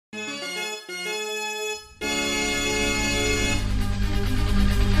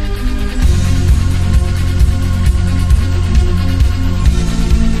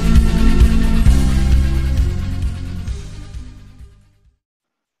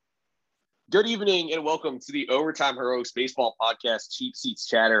Good evening and welcome to the Overtime Heroics Baseball Podcast Cheap Seats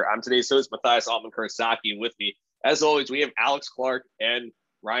Chatter. I'm today's host, Matthias Altman-Kurosaki, and with me, as always, we have Alex Clark and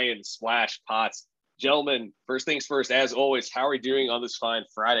Ryan Splash Potts. Gentlemen, first things first, as always, how are we doing on this fine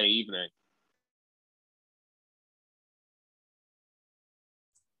Friday evening?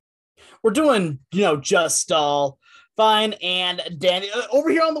 We're doing, just fine. And Danny, over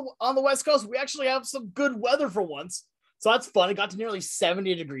here on the West Coast, we actually have some good weather for once. So that's fun. It got to nearly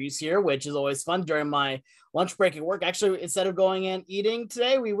 70 degrees here, which is always fun during my lunch break at work. Actually, instead of going and eating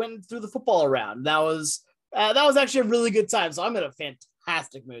today, we went through the football around. That was actually a really good time. So I'm in a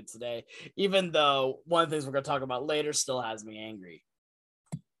fantastic mood today, even though one of the things we're going to talk about later still has me angry.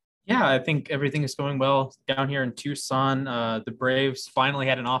 Yeah, I think everything is going well down here in Tucson. The Braves finally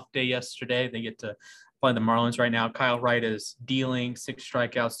had an off day yesterday. They get to play the Marlins right now. Kyle Wright is dealing 6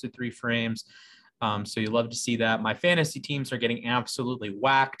 strikeouts to 3 frames. So you love to see that. My fantasy teams are getting absolutely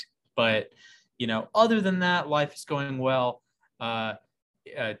whacked, but other than that, life is going well. 3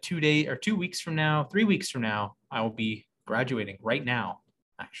 weeks from now, I will be graduating right now,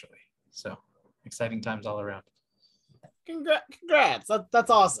 actually. So exciting times all around. Congrats.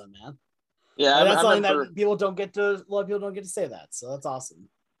 That's awesome, man. Yeah, that's something that a lot of people don't get to say that. So that's awesome.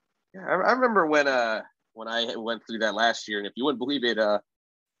 Yeah, I remember when I went through that last year, and if you wouldn't believe it,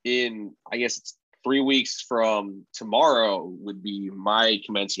 in I guess it's 3 weeks from tomorrow would be my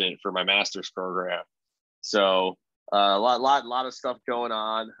commencement for my master's program. So a lot of stuff going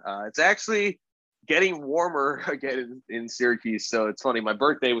on. It's actually getting warmer again in Syracuse. So it's funny. My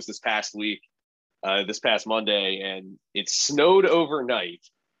birthday was this past Monday, and it snowed overnight,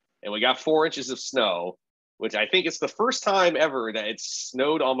 and we got 4 inches of snow, which I think it's the first time ever that it's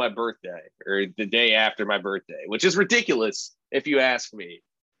snowed on my birthday or the day after my birthday, which is ridiculous if you ask me.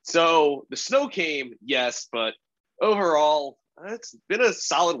 So the snow came, yes, but overall, it's been a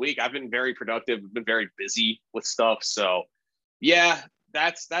solid week. I've been very productive. I've been very busy with stuff. So yeah,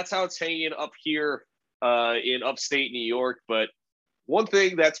 that's how it's hanging up here in upstate New York. But one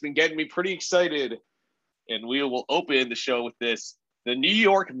thing that's been getting me pretty excited, and we will open the show with this, the New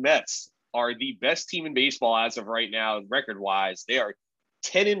York Mets are the best team in baseball as of right now, record-wise. They are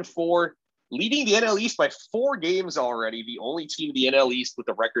 10-4, leading the NL East by 4 games already, the only team in the NL East with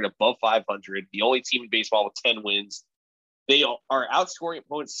a record above 500, the only team in baseball with 10 wins. They are outscoring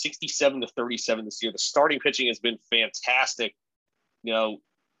opponents 67-37 this year. The starting pitching has been fantastic. No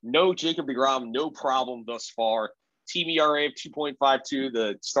Jacob deGrom, no problem thus far. Team ERA of 2.52.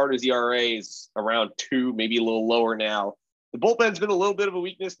 The starters ERA is around 2, maybe a little lower now. The bullpen's been a little bit of a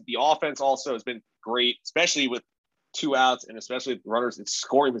weakness, but the offense also has been great, especially with 2 outs and especially with runners in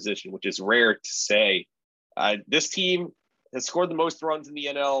scoring position, which is rare to say. This team has scored the most runs in the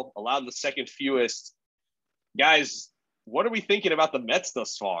NL, allowed the second fewest. Guys, what are we thinking about the Mets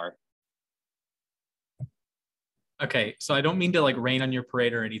thus far? Okay, so I don't mean to rain on your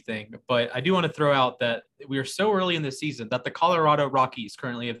parade or anything, but I do want to throw out that we are so early in the season that the Colorado Rockies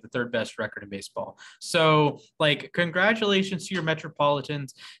currently have the 3rd best record in baseball. So congratulations to your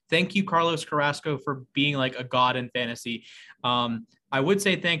Metropolitans. Thank you, Carlos Carrasco, for being a god in fantasy. I would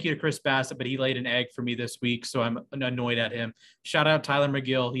say thank you to Chris Bassett, but he laid an egg for me this week, so I'm annoyed at him. Shout out Tyler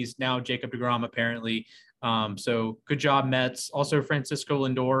McGill. He's now Jacob deGrom, apparently. So good job, Mets. Also, Francisco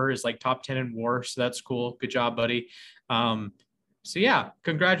Lindor is top 10 in WAR, so that's cool. Good job, buddy. So yeah,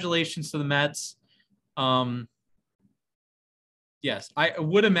 congratulations to the Mets. Yes, I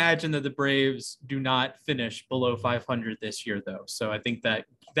would imagine that the Braves do not finish below 500 this year, though. So I think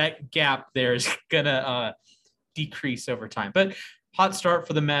that gap there is gonna decrease over time. But hot start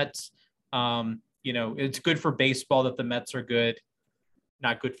for the Mets. It's good for baseball that the Mets are good.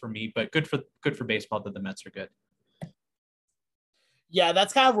 Not good for me, but good for baseball that the Mets are good. Yeah,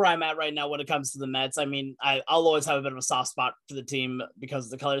 that's kind of where I'm at right now when it comes to the Mets. I mean, I'll always have a bit of a soft spot for the team because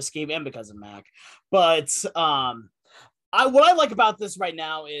of the color scheme and because of Mac. But what I like about this right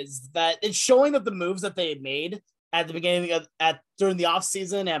now is that it's showing that the moves that they made at the beginning during the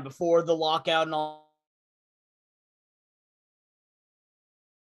offseason and before the lockout and all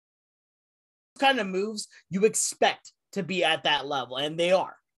kind of moves you expect to be at that level, and they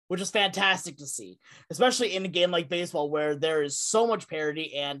are, which is fantastic to see, especially in a game like baseball where there is so much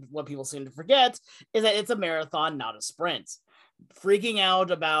parity, and what people seem to forget is that it's a marathon, not a sprint. Freaking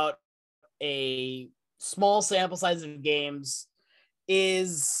out about a small sample size of games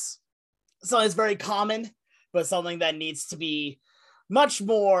is something that's very common, but something that needs to be much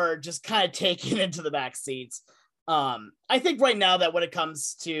more just kind of taken into the back seats. I think right now that when it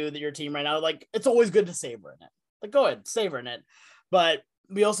comes to your team right now, it's always good to savor in it. Go ahead, savor in it. But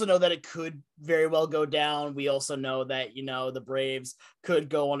we also know that it could very well go down. We also know that, the Braves could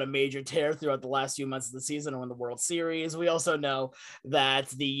go on a major tear throughout the last few months of the season or win the World Series. We also know that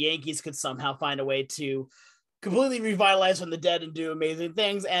the Yankees could somehow find a way to completely revitalize from the dead and do amazing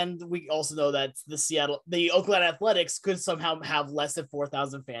things. And we also know that the Oakland Athletics could somehow have less than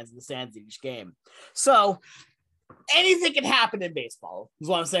 4,000 fans in the stands each game. So anything can happen in baseball is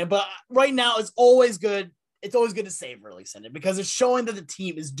what I'm saying. But right now it's always good. It's always good to savor early Sunday because it's showing that the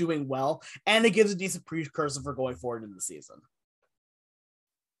team is doing well and it gives a decent precursor for going forward in the season.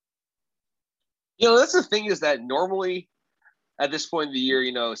 That's the thing is that normally at this point of the year,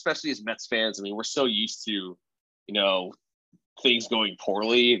 especially as Mets fans, I mean, we're so used to, things going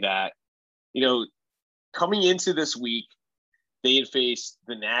poorly that, coming into this week, they had faced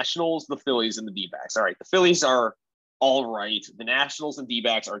the Nationals, the Phillies, and the D-backs. All right, the Phillies are all right. The Nationals and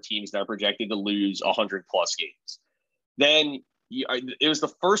D-backs are teams that are projected to lose 100-plus games. Then it was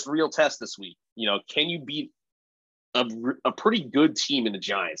the first real test this week. Can you beat a pretty good team in the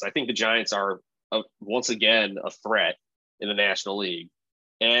Giants? I think the Giants are, once again, a threat in the National League.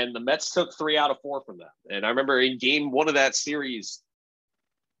 And the Mets took 3 out of 4 from them. And I remember in game 1 of that series,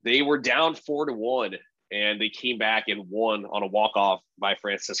 they were down 4-1, and they came back and won on a walk-off by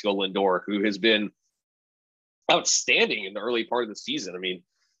Francisco Lindor, who has been outstanding in the early part of the season. I mean,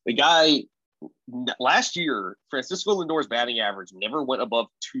 the guy last year, Francisco Lindor's batting average never went above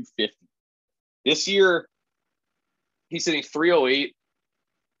 250. This year, he's hitting 308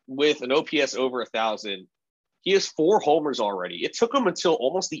 with an OPS over 1,000. He has 4 homers already. It took him until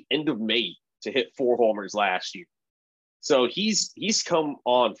almost the end of May to hit 4 homers last year. So he's come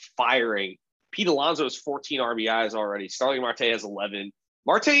on firing. Pete Alonso has 14 RBIs already. Starling Marte has 11.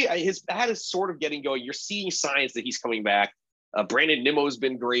 Marte, his bat is sort of getting going. You're seeing signs that he's coming back. Brandon Nimmo's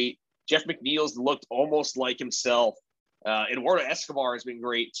been great. Jeff McNeil's looked almost like himself. Eduardo Escobar has been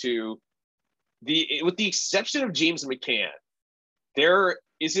great too. With the exception of James McCann, there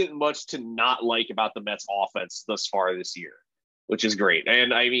isn't much to not like about the Mets offense thus far this year, which is great.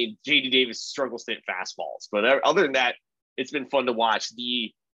 And I mean, JD Davis struggles to hit fastballs, but other than that, it's been fun to watch.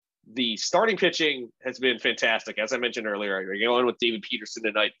 The starting pitching has been fantastic. As I mentioned earlier, you're going with David Peterson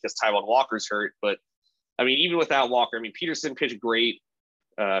tonight because Taijuan Walker's hurt. But I mean, even without Walker, I mean, Peterson pitched great.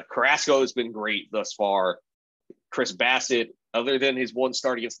 Carrasco has been great thus far. Chris Bassett, other than his one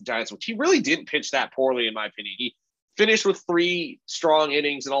start against the Giants, which he really didn't pitch that poorly, in my opinion. He finished with 3 strong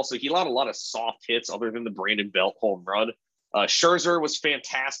innings, and also he allowed a lot of soft hits other than the Brandon Belt home run. Scherzer was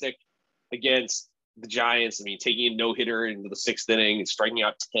fantastic against the Giants. I mean, taking a no-hitter into the 6th inning and striking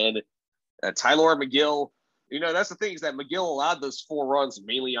out 10. Tyler McGill, that's the thing is that McGill allowed those 4 runs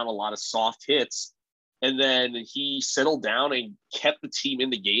mainly on a lot of soft hits. And then he settled down and kept the team in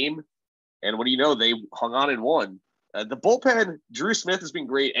the game. And what do you know? They hung on and won. The bullpen, Drew Smith has been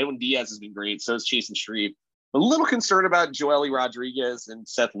great. Edwin Diaz has been great. So is Chasen Shreve. A little concerned about Joely Rodriguez and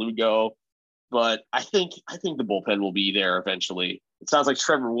Seth Lugo, but I think the bullpen will be there eventually. It sounds like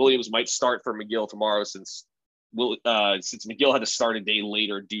Trevor Williams might start for McGill tomorrow since McGill had to start a day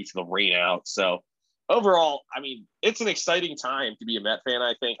later due to the rain out. So overall, I mean, it's an exciting time to be a Met fan,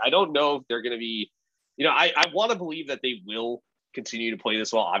 I think. I don't know if they're going to be, I want to believe that they will continue to play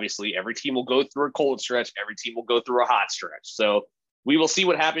this well. Obviously, every team will go through a cold stretch. Every team will go through a hot stretch. So we will see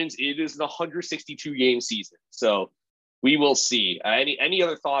what happens. It is an 162-game season. So we will see. Any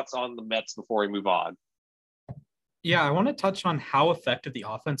other thoughts on the Mets before we move on? Yeah, I want to touch on how effective the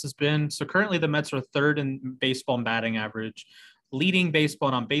offense has been. So currently the Mets are 3rd in baseball in batting average, leading baseball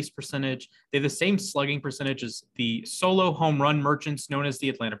in on-base percentage. They have the same slugging percentage as the solo home run merchants known as the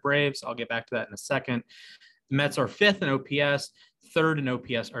Atlanta Braves. I'll get back to that in a second. The Mets are 5th in OPS, 3rd in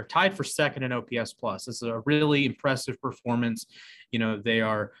OPS, are tied for 2nd in OPS plus. This is a really impressive performance. They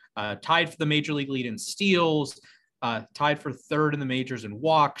are tied for the major league lead in steals, tied for 3rd in the majors in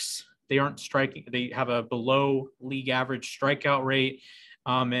walks. They aren't striking. They have a below league average strikeout rate.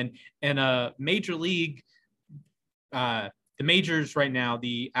 And a major league, the majors right now,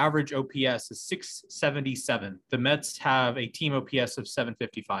 the average OPS is 677. The Mets have a team OPS of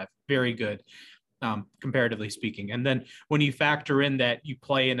 755. Very good. Comparatively speaking. And then when you factor in that you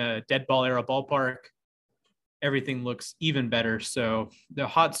play in a dead ball era ballpark, everything looks even better. So the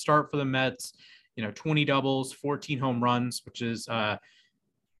hot start for the Mets, 20 doubles, 14 home runs, which is the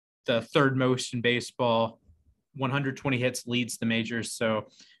 3rd most in baseball. 120 hits leads the majors. So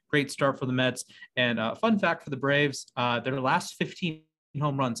great start for the Mets. And fun fact for the Braves, their last 15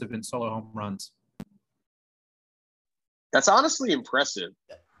 home runs have been solo home runs. That's honestly impressive.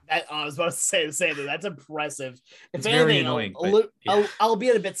 I was about to say the same thing. That's impressive. If It's anything, very annoying,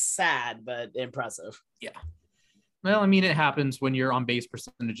 albeit a bit sad, but impressive. Yeah. Well, I mean, it happens when your on base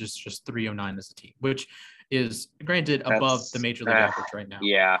percentage is just 309 as a team, which is granted above the major league average right now.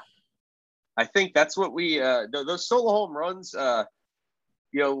 Yeah. I think that's what we those solo home runs,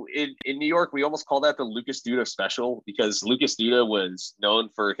 in New York, we almost call that the Lucas Duda special, because Lucas Duda was known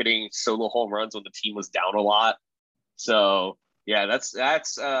for hitting solo home runs when the team was down a lot. So yeah, that's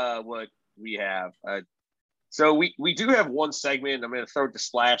what we have. So we do have one segment. I'm going to throw it to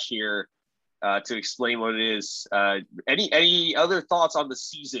Splash here to explain what it is. Any other thoughts on the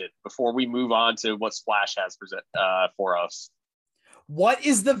season before we move on to what Splash has for us? What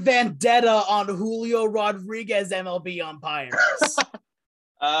is the vendetta on Julio Rodriguez MLB umpires?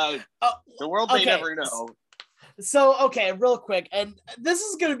 The world may never know. So, okay, real quick. And this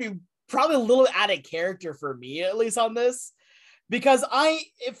is going to be probably a little out of character for me, at least on this. Because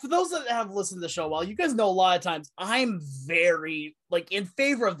for those that have listened to the show, well, you guys know a lot of times I'm very in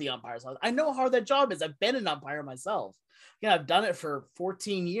favor of the umpires. I know how hard that job is. I've been an umpire myself. Yeah, I've done it for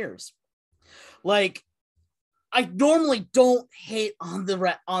 14 years. I normally don't hate on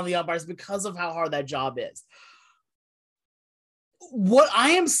the umpires because of how hard that job is. What I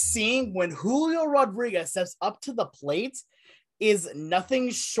am seeing when Julio Rodriguez steps up to the plate is nothing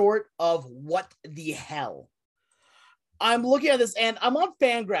short of what the hell. I'm looking at this, and I'm on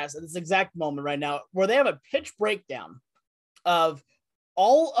Fangraphs at this exact moment right now, where they have a pitch breakdown of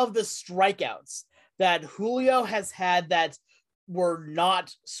all of the strikeouts that Julio has had that were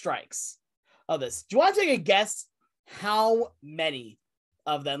not strikes of this. Do you want to take a guess how many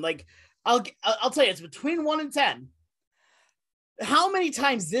of them? I'll tell you, it's between 1 and 10. How many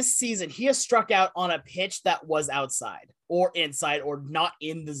times this season he has struck out on a pitch that was outside or inside or not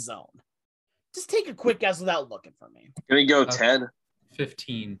in the zone? Just take a quick guess without looking for me. Can we go 10?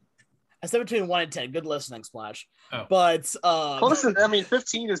 15. I said between 1 and 10. Good listening, Splash. Oh. But close.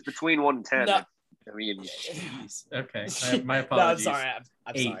 15 is between 1 and 10. No. I mean, jeez. Okay. My apologies. No, I'm sorry.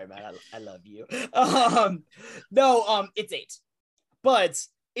 I'm sorry, man. I love you. It's 8. But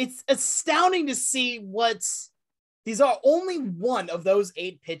it's astounding to see these are only one of those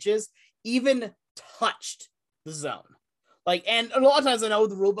 8 pitches even touched the zone. And a lot of times I know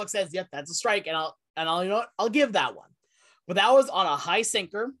the rule book says, yep, that's a strike, and I'll give that one. But that was on a high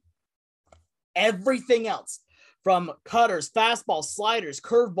sinker. Everything else, from cutters, fastballs, sliders,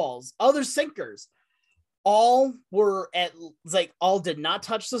 curveballs, other sinkers, all did not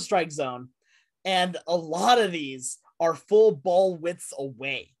touch the strike zone. And a lot of these are full ball widths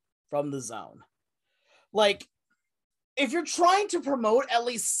away from the zone. If you're trying to promote at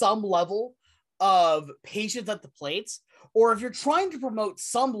least some level of patience at the plate, or if you're trying to promote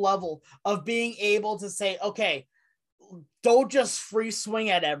some level of being able to say, okay, don't just free swing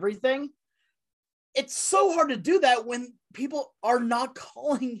at everything, it's so hard to do that when people are not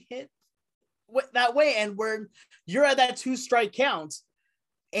calling it that way. And where you're at that 2 strike count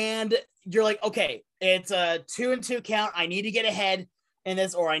and you're like, okay, it's a 2-2 count. I need to get ahead in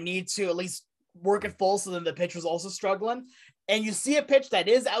this, or I need to at least work it full. So then the pitcher's also struggling. And you see a pitch that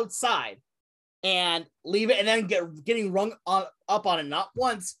is outside and leave it, and then getting rung up on it, not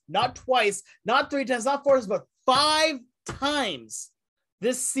once, not twice, not 3 times, not 4 times, but 5 times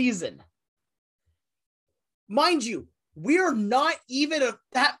this season. Mind you, we're not even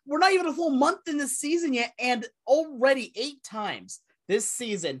a full month in this season yet, and already 8 times this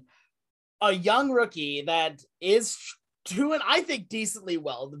season, a young rookie that is doing, I think, decently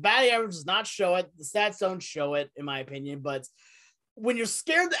well. The batting average does not show it. The stats don't show it, in my opinion, but when you're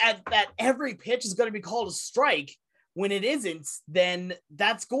scared that every pitch is going to be called a strike when it isn't, then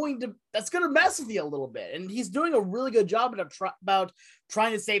that's going to mess with you a little bit. And he's doing a really good job about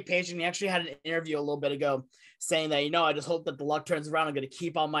trying to stay patient. He actually had an interview a little bit ago saying that, I just hope that the luck turns around. I'm going to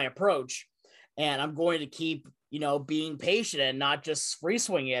keep on my approach, and I'm going to keep, being patient and not just free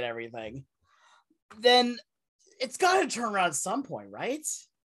swinging at everything. Then it's got to turn around at some point, right?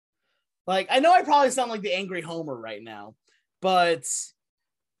 I know I probably sound like the angry Homer right now, but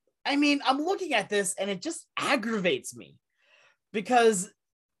I mean, I'm looking at this and it just aggravates me because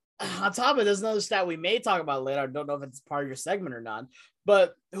on top of it, there's another stat we may talk about later. I don't know if it's part of your segment or not,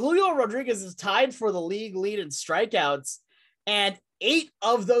 but Julio Rodriguez is tied for the league lead in strikeouts, and 8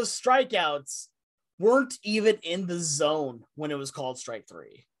 of those strikeouts weren't even in the zone when it was called strike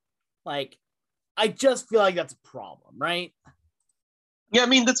 3. I just feel like that's a problem, right? Yeah, I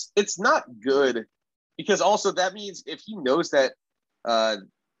mean, it's not good, because also that means if he knows that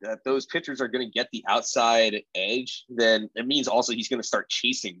that those pitchers are going to get the outside edge, then it means also he's going to start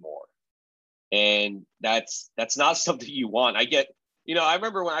chasing more, and that's not something you want. I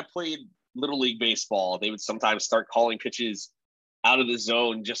remember when I played Little League baseball, they would sometimes start calling pitches out of the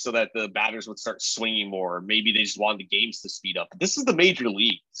zone just so that the batters would start swinging more. Maybe they just wanted the games to speed up. But this is the major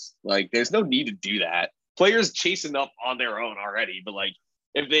leagues. Like, there's no need to do that. Players chasing up on their own already. But, like,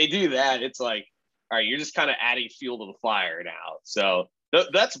 if they do that, it's like, all right, you're just kind of adding fuel to the fire now. So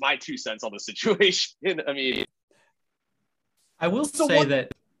that's my 2 cents on the situation. I mean, I will say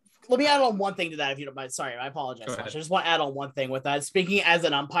that. Let me add on one thing to that, if you don't mind. Sorry, I apologize. I just want to add on one thing with that. Speaking as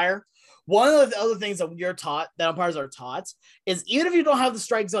an umpire, one of the other things that umpires are taught, is even if you don't have the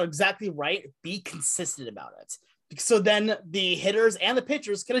strike zone exactly right, be consistent about it. So then the hitters and the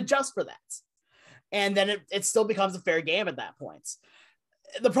pitchers can adjust for that. And then it still becomes a fair game at that point.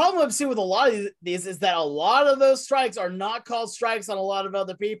 The problem I've seen with a lot of these is that a lot of those strikes are not called strikes on a lot of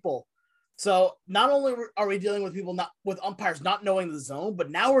other people. So not only are we dealing with people with umpires not knowing the zone,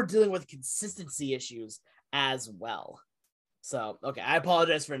 but now we're dealing with consistency issues as well. So, okay, I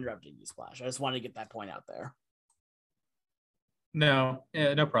apologize for interrupting you, Splash. I just wanted to get that point out there. No,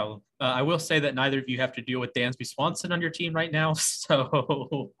 no problem. I will say that neither of you have to deal with Dansby Swanson on your team right now,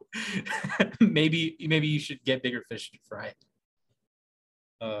 so maybe you should get bigger fish to fry.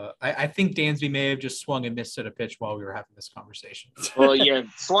 I think Dansby may have just swung and missed at a pitch while we were having this conversation. Well, yeah,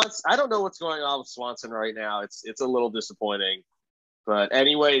 Swanson. I don't know what's going on with Swanson right now. It's a little disappointing. But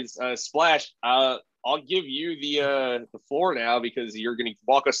anyways, Splash, I'll give you the floor now because you're going to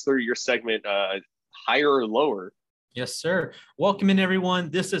walk us through your segment, higher or lower. Yes, sir. Welcome in, everyone.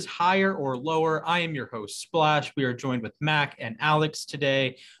 This is Higher or Lower. I am your host, Splash. We are joined with Mac and Alex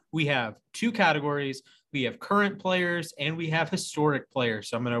today. We have 2 categories. We have current players and we have historic players.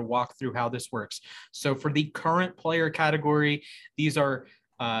 So I'm going to walk through how this works. So for the current player category, these are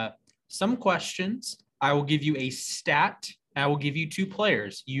some questions. I will give you a stat. I will give you 2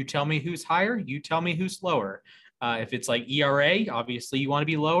 players. You tell me who's higher. You tell me who's lower. If it's like ERA, obviously you want to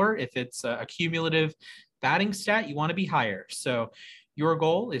be lower. If it's a cumulative batting stat, you want to be higher. So your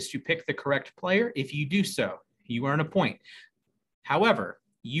goal is to pick the correct player. If you do so, you earn a point. However,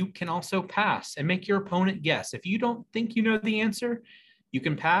 you can also pass and make your opponent guess. If you don't think you know the answer, you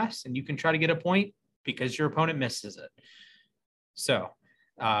can pass and you can try to get a point because your opponent misses it. So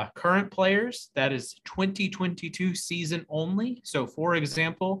current players, that is 2022 season only. So for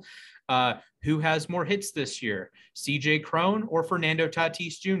example, who has more hits this year, CJ Cron or Fernando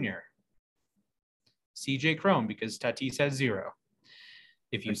Tatis Jr.? CJ Cron, because Tatis has 0.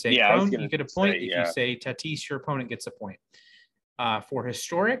 If you say Cron, you get a point. If you say Tatis, your opponent gets a point. For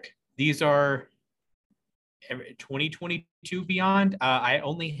historic, these are 2022 beyond. I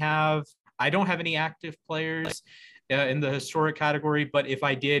don't have any active players in the historic category, but if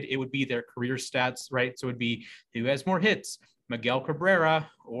I did, it would be their career stats, right? So it would be who has more hits, Miguel Cabrera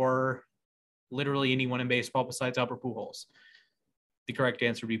or literally anyone in baseball besides Albert Pujols. The correct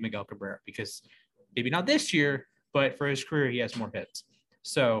answer would be Miguel Cabrera because maybe not this year, but for his career, he has more hits.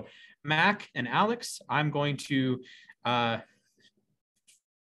 So Mac and Alex, I'm going to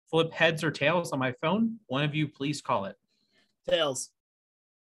flip heads or tails on my phone. One of you, please call it. Tails.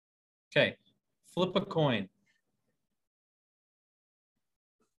 Okay. Flip a coin.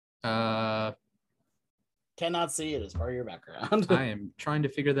 Cannot see it as part of your background. I am trying to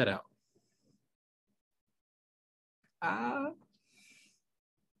figure that out.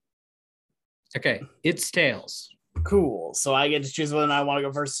 Okay, it's tails. Cool. So I get to choose whether I want to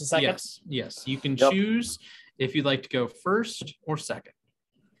go first or second? Yes. You can choose if you'd like to go first or second.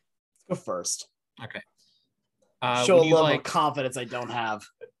 Let's go first. Okay. Show a level of confidence I don't have.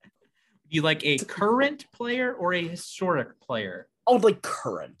 You like a current player or a historic player? I would like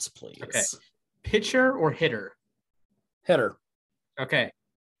current, please. Okay. Pitcher or hitter? Hitter. Okay.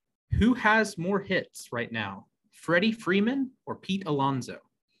 Who has more hits right now? Freddie Freeman or Pete Alonso?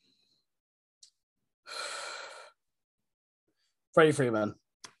 Freddie Freeman.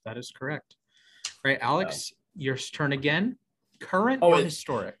 That is correct. All right, Alex, your turn again. Current or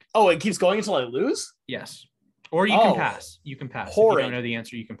historic? Oh, it keeps going until I lose? Yes. Or you can pass. You can pass. Horrid. If you don't know the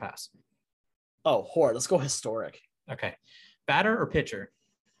answer, you can pass. Oh, horrid. Let's go historic. Okay. Batter or pitcher?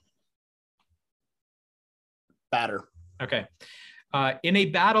 Batter. Okay. In a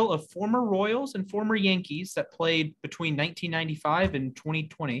battle of former Royals and former Yankees that played between 1995 and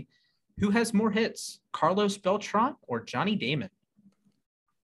 2020, who has more hits, Carlos Beltran or Johnny Damon?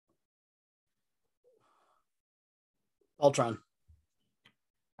 Beltran.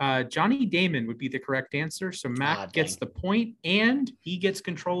 Johnny Damon would be the correct answer. So Mac gets the point and he gets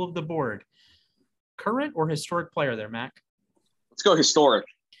control of the board. Current or historic player there, Mac? Let's go historic.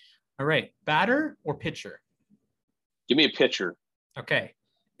 All right. Batter or pitcher? Give me a pitcher. Okay.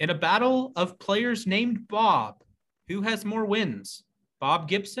 In a battle of players named Bob, who has more wins? Bob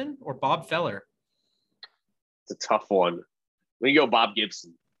Gibson or Bob Feller? It's a tough one. We go Bob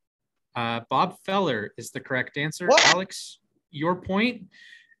Gibson. Bob Feller is the correct answer. What? Alex, your point.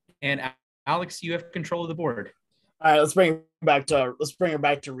 And Alex, you have control of the board. All right, let's bring her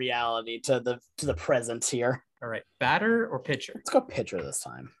back to reality, to the present here. All right, batter or pitcher? Let's go pitcher this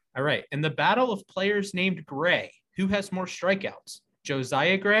time. All right, in the battle of players named Gray, who has more strikeouts,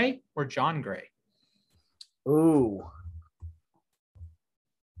 Josiah Gray or John Gray? Ooh.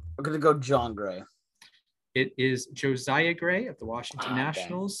 We're going to go John Gray. It is Josiah Gray of the Washington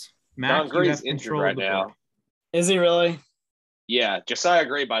Nationals. Mac, John Gray's injured right now. Board. Is he really? Yeah, Josiah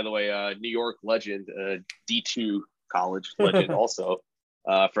Gray, by the way, New York legend, D2 college legend also,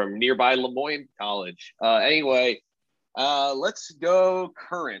 from nearby Lemoyne College. Anyway, let's go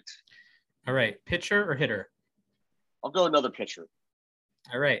current. All right, pitcher or hitter? I'll go another pitcher.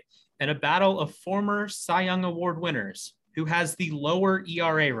 All right. In a battle of former Cy Young Award winners, who has the lower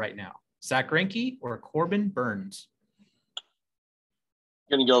ERA right now? Zach Greinke or Corbin Burns?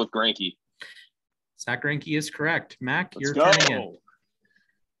 I'm going to go with Greinke. Zach Greinke is correct. Mac, Let's your go. turn again.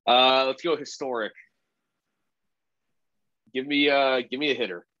 Let's go historic. Give me a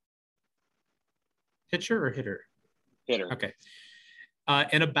hitter. Pitcher or hitter? Hitter. Okay.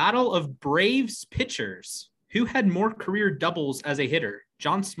 In a battle of Braves pitchers, who had more career doubles as a hitter?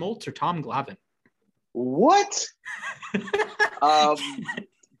 John Smoltz or Tom Glavine? What? Give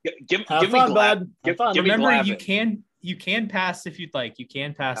me Remember, Glavine. you can pass if you'd like. You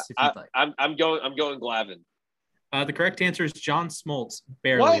can pass if you'd like. I'm going Glavine. The correct answer is John Smoltz.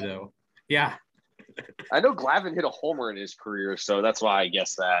 Barely though. Yeah. I know Glavine hit a homer in his career, so that's why I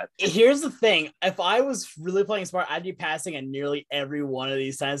guess that. Here's the thing. If I was really playing smart, I'd be passing at nearly every one of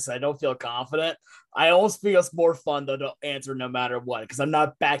these times. I don't feel confident. I almost feel it's more fun though to answer no matter what, because I'm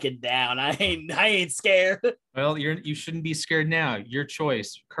not backing down. I ain't scared. Well, you shouldn't be scared now. Your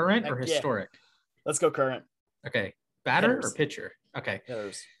choice. Current or historic? Let's go current. Okay. Batter Hitters. or pitcher? Okay.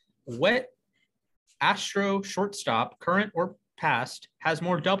 Hitters. What Astro shortstop, current or past, has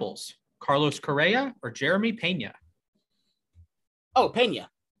more doubles? Carlos Correa or Jeremy Pena? Oh, Pena.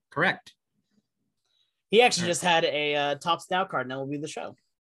 Correct. He actually just had a top snout card, and that will be the show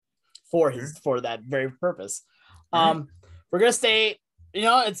for that very purpose. We're gonna stay. You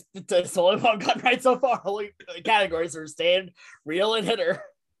know, it's the only one I've gotten right so far. Only categories are staying real and hitter.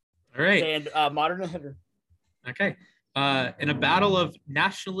 All right. And modern and hitter. Okay. In a battle of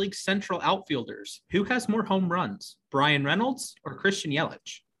National League Central outfielders, who has more home runs? Brian Reynolds or Christian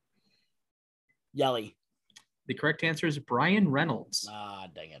Yelich? Yelly. The correct answer is Brian Reynolds.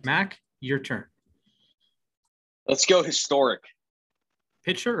 Dang it. Mac, your turn. Let's go historic.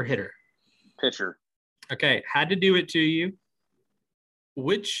 Pitcher or hitter? Pitcher. Okay, had to do it to you.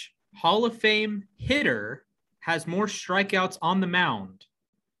 Which Hall of Fame hitter has more strikeouts on the mound?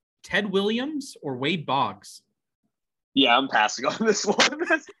 Ted Williams or Wade Boggs? Yeah, I'm passing on this one.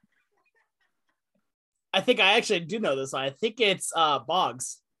 I think I actually do know this one. I think it's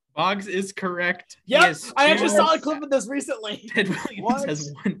Boggs. Boggs is correct. Yeah, I actually saw a clip of this recently. Ted Williams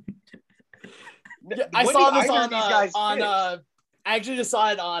has one. I saw this on I actually just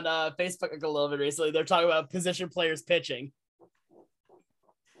saw it on Facebook a little bit recently. They're talking about position players pitching.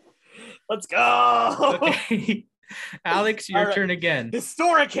 Let's go. Okay. Alex, your turn again.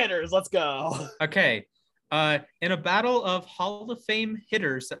 Historic hitters. Let's go. Okay. In a battle of Hall of Fame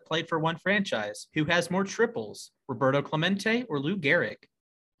hitters that played for one franchise, who has more triples? Roberto Clemente or Lou Gehrig?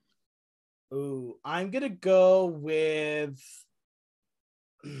 Ooh, I'm going to go with...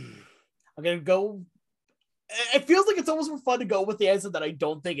 I'm going to go... It feels like it's almost more fun to go with the answer that I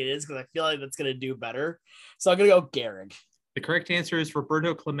don't think it is, because I feel like that's going to do better. So I'm going to go Gehrig. The correct answer is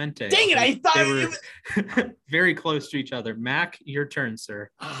Roberto Clemente. Dang it, I thought they were very close to each other. Mac, your turn, sir.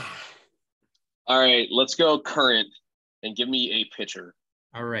 All right, let's go current and give me a pitcher.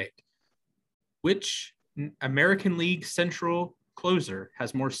 All right. Which American League Central closer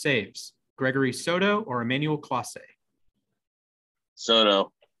has more saves? Gregory Soto or Emmanuel Clase?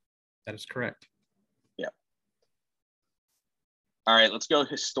 Soto. That is correct. Yeah. All right, let's go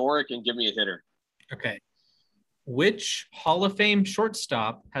historic and give me a hitter. Okay. Which Hall of Fame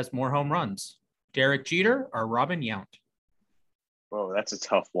shortstop has more home runs? Derek Jeter or Robin Yount? Oh, that's a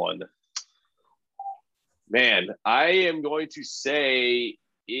tough one. Man, I am going to say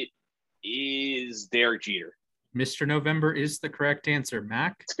it is Derek Jeter. Mr. November is the correct answer.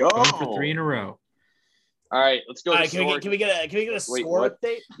 Mac, let's go. Going for 3 in a row. All right, let's go. Can we get a score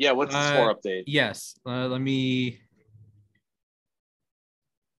update? Yeah, what's the score update? Yes, let me.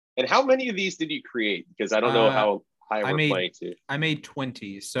 And how many of these did you create? Because I don't know how high we're playing to. I made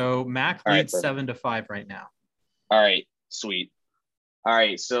 20. So Mac leads 7-5 right now. All right, sweet. All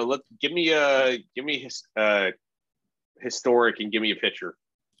right, so give me historic and give me a pitcher.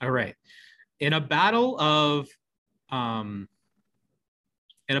 All right. In a battle of Hall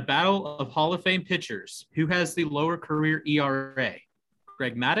of Fame pitchers, who has the lower career ERA?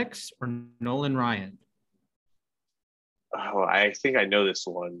 Greg Maddux or Nolan Ryan? Oh, I think I know this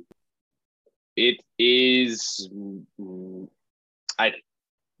one. It is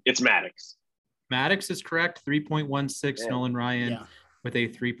it's Maddux. Maddux is correct. 3.16. Yeah. Nolan Ryan Yeah. with a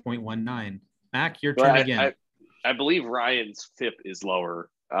 3.19. Mac, your But turn again. I believe Ryan's FIP is lower.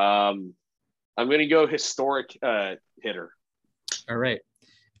 I'm going to go historic hitter. All right.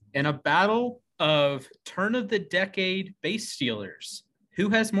 In a battle of turn of the decade base stealers, who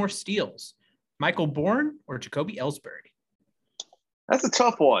has more steals? Michael Bourne or Jacoby Ellsbury? That's a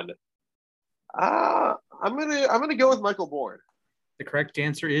tough one. I'm gonna go with Michael Bourne. The correct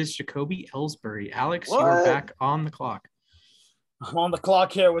answer is Jacoby Ellsbury. Alex, you What? are back on the clock. I'm on the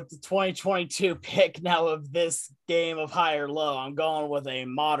clock here with the 2022 pick now of this game of high or low. I'm going with a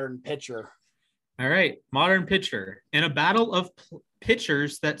modern pitcher. All right. Modern pitcher. In a battle of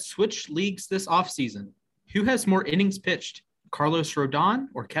pitchers that switched leagues this offseason, who has more innings pitched? Carlos Rodon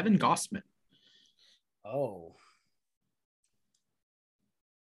or Kevin Gossman? Oh.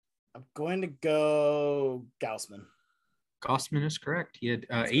 I'm going to go Gaussman. Gossman is correct. He had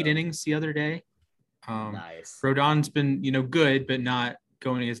Let's 8 go. innings the other day. Nice. Rodon's been, good, but not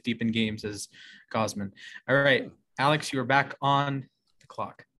going as deep in games as Gossman. All right. Alex, you are back on the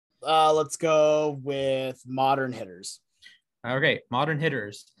clock. Let's go with modern hitters. Okay. Modern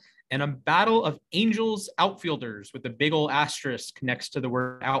hitters. In a battle of Angels outfielders with a big old asterisk next to the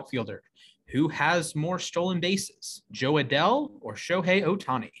word outfielder, who has more stolen bases? Joe Adele or Shohei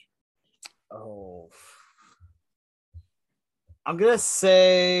Ohtani? Oh. I'm going to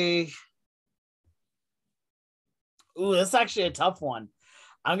say... Ooh, that's actually a tough one.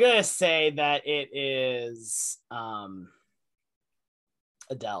 I'm going to say that it is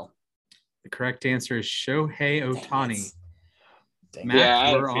Adele. The correct answer is Shohei Ohtani. Dang it. Matt, Yeah, I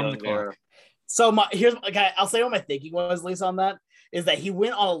had you a are on the feeling there. clock. So I'll say what my thinking was, Lisa, on that is that he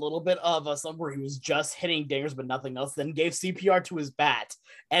went on a little bit of a slump where he was just hitting dingers but nothing else, then gave CPR to his bat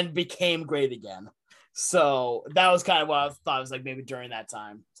and became great again. So that was kind of what I thought was like maybe during that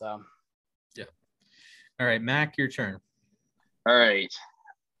time. So yeah. All right, Mac, your turn. All right.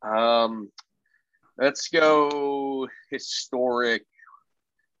 Let's go historic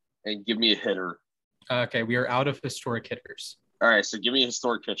and give me a hitter. Okay, we are out of historic hitters. All right, so give me a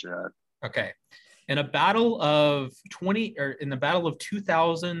historic pitcher. Okay. In the battle of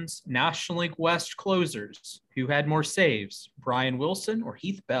 2000's National League West closers, who had more saves, Brian Wilson or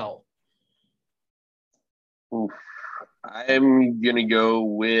Heath Bell? Oof. I'm gonna go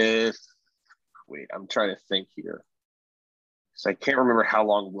with. Wait, I'm trying to think here. So I can't remember how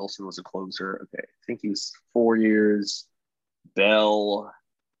long Wilson was a closer. Okay, I think he was 4 years. Bell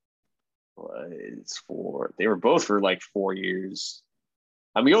was for. They were both for like 4 years.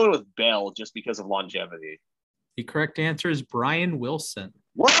 I'm going with Bell just because of longevity. The correct answer is Brian Wilson.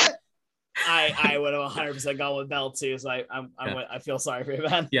 What? I would have 100% gone with Bell too. So I feel sorry for you,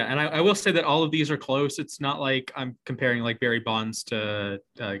 man. Yeah, and I will say that all of these are close. It's not like I'm comparing like Barry Bonds to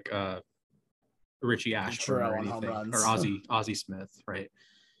like Richie Ashburn or anything, or Ozzie Smith, right?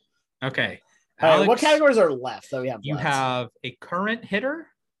 Okay. All right, Alex, what categories are left that we have? you left? have a current hitter,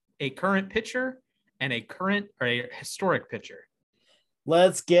 a current pitcher, and a historic pitcher.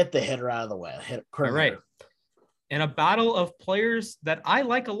 Let's get the hitter out of the way. All right. In a battle of players that I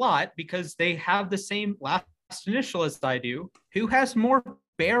like a lot because they have the same last initial as I do, who has more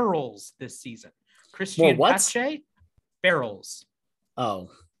barrels this season? Christian Pache? Barrels. Oh.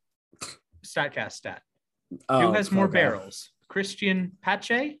 Statcast stat. Oh, who has more barrels? Christian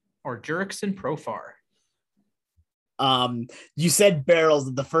Pache or Jurickson Profar? You said barrels,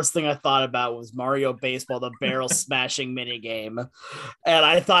 and the first thing I thought about was Mario Baseball, the barrel smashing mini game. And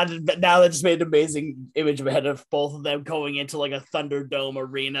I thought now that just made an amazing image of head of both of them going into like a Thunderdome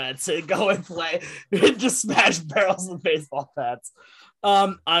arena to go and play, just smash barrels with baseball bats.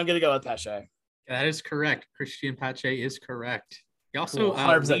 I'm gonna go with Pache. That is correct. Christian Pache is correct. He also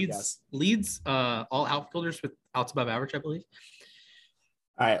leads all outfielders with outs above average, I believe.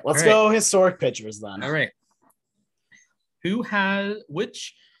 All right, let's go historic pitchers then. All right.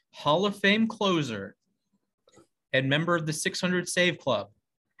 Which Hall of Fame closer and member of the 600 Save Club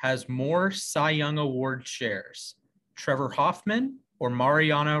has more Cy Young Award shares? Trevor Hoffman or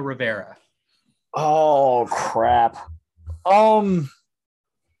Mariano Rivera? Oh, crap.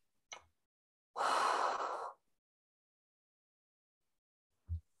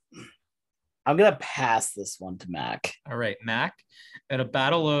 I'm gonna pass this one to Mac. All right, Mac. At a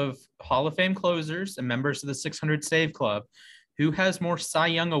battle of Hall of Fame closers and members of the 600 Save Club, who has more Cy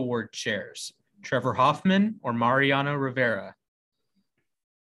Young Award shares, Trevor Hoffman or Mariano Rivera?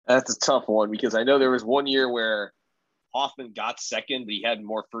 That's a tough one because I know there was one year where Hoffman got second, but he had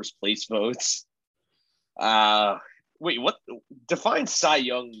more first place votes. Wait, what? Define Cy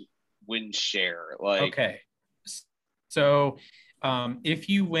Young win share. Okay. So if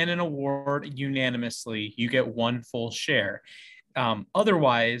you win an award unanimously, you get one full share.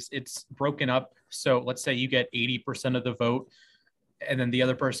 Otherwise, it's broken up. So let's say you get 80% of the vote, and then the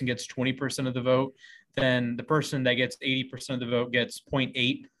other person gets 20% of the vote. Then the person that gets 80% of the vote gets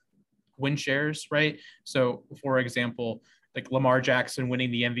 0.8 win shares, right? So, for example, like Lamar Jackson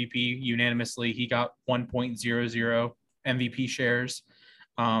winning the MVP unanimously, he got 1.00 MVP shares.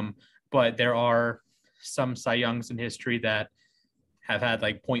 But there are some Cy Youngs in history that have had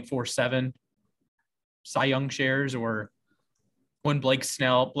like 0.47 Cy Young shares, or when Blake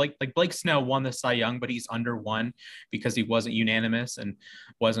Snell won the Cy Young, but he's under one because he wasn't unanimous and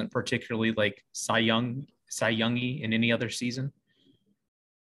wasn't particularly like Cy Youngy in any other season.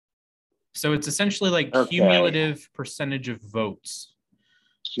 So it's essentially like cumulative percentage of votes.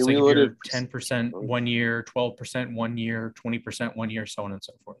 Cumulative, so 10% 1 year, 12% 1 year, 20% 1 year, so on and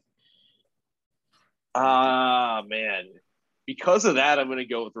so forth. Man. Because of that, I'm going to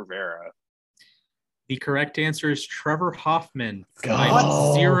go with Rivera. The correct answer is Trevor Hoffman by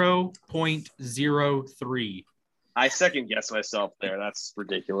God. 0.03. I second guess myself there. That's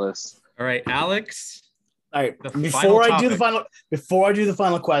ridiculous. All right, Alex. All right. Before I do the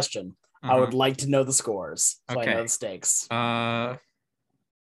final question, I would like to know the scores. So Okay. I know the stakes. Wait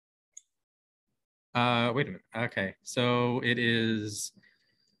a minute. Okay. So it is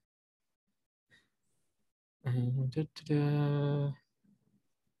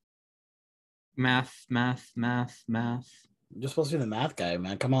math. You're supposed to be the math guy,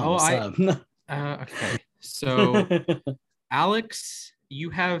 man. Come on. Okay. So Alex, you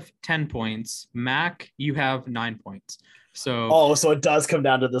have 10 points. Mac, you have 9 points. So so it does come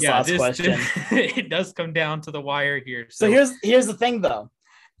down to this last question. It does come down to the wire here. So here's the thing though.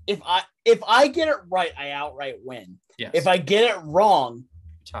 If I get it right, I outright win. Yes. If I get it wrong,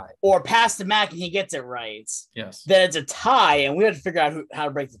 tie, or pass to Mac and he gets it right, yes, then it's a tie, and we have to figure out how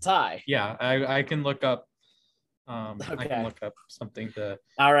to break the tie. Yeah, I can look up. I can look up something to.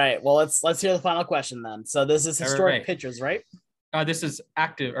 All right. Well, let's hear the final question then. So this is historic pitchers, right? This is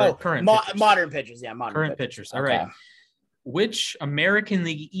active or current modern pitchers. Yeah, current pitchers. All right. Which American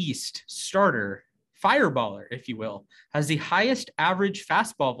League East starter, fireballer, if you will, has the highest average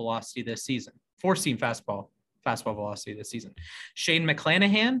fastball velocity this season? Four-seam fastball velocity this season. Shane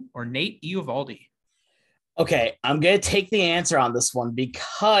McClanahan or Nate Eovaldi? Okay, I'm going to take the answer on this one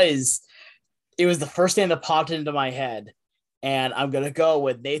because it was the first name that popped into my head, and I'm going to go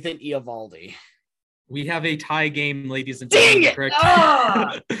with Nathan Eovaldi. We have a tie game, ladies and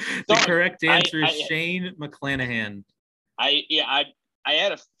gentlemen. The correct answer is Shane McClanahan. I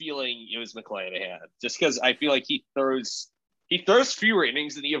had a feeling it was McClanahan just because I feel like he throws fewer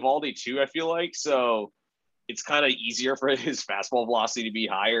innings than Eovaldi too. I feel like so it's kind of easier for his fastball velocity to be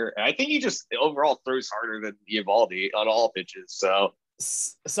higher. And I think he just overall throws harder than Eovaldi on all pitches. So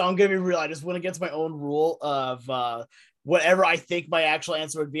I'm gonna be real. I just went against my own rule of whatever I think my actual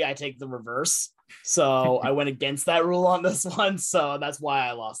answer would be. I take the reverse. So I went against that rule on this one. So that's why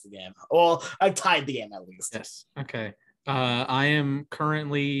I lost the game. Well, I tied the game at least. Yes. Okay. I am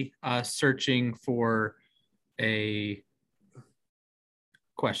currently searching for a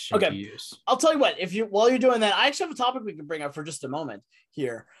question to use. I'll tell you what, while you're doing that, I actually have a topic we can bring up for just a moment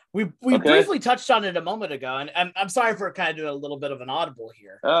here. We briefly touched on it a moment ago, and I'm sorry for kind of doing a little bit of an audible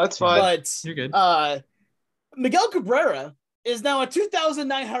here. That's fine. But you're good. Miguel Cabrera is now at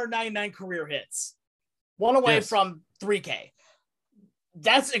 2,999 career hits, one away from 3K.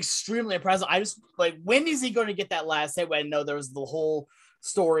 That's extremely impressive. I just when is he going to get that last hit? I know there was the whole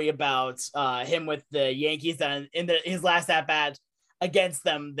story about him with the Yankees, and his last at bat against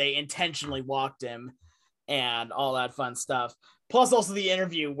them, they intentionally walked him and all that fun stuff. Plus also the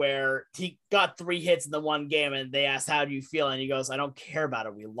interview where he got 3 hits in the one game and they asked, how do you feel? And he goes, I don't care about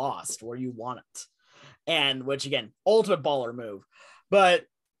it. We lost. Where you want it. And which again, ultimate baller move, but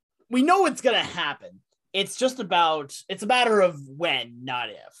we know it's going to happen. It's a matter of when, not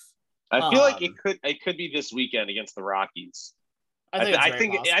if. I feel like it could be this weekend against the Rockies. I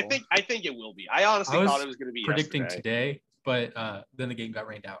think it will be. I honestly thought it was going to be predicting today, but then the game got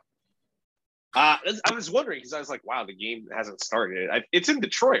rained out. I was wondering because I was like, wow, the game hasn't started. It's in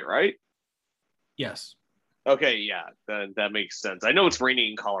Detroit, right? Yes. Okay, yeah, that makes sense. I know it's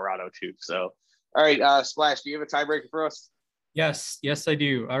raining in Colorado too. So, all right, Splash, do you have a tiebreaker for us? Yes, I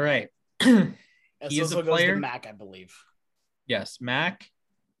do. All right. And He so is this a one goes to player. Mac, I believe. Yes, Mac.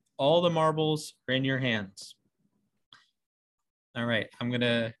 All the marbles are in your hands. All right.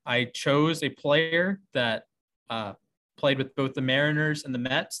 I chose a player that played with both the Mariners and the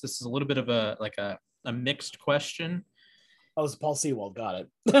Mets. This is a little bit of a mixed question. Oh, it's Paul Sewald. Got it.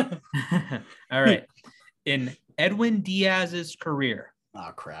 All right. In Edwin Diaz's career.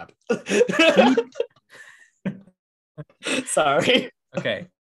 Oh, crap. Sorry. Okay.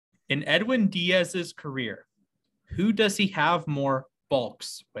 In Edwin Diaz's career, who does he have more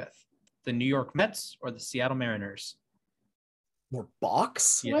bulks with? The New York Mets or the Seattle Mariners? More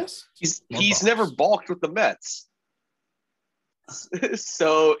box? Yes. He's never balked with the Mets.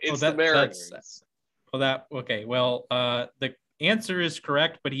 So it's the Mariners. The answer is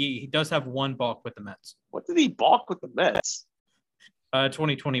correct, but he does have one balk with the Mets. What did he balk with the Mets?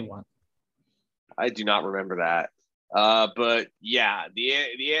 2021. I do not remember that. But yeah,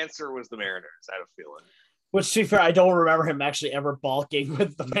 the answer was the Mariners. I have a feeling. Which, to be fair, I don't remember him actually ever balking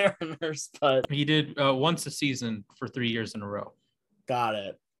with the Mariners, but he did once a season for 3 years in a row. Got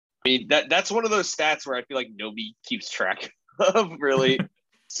it. I mean, that's one of those stats where I feel like nobody keeps track of, really.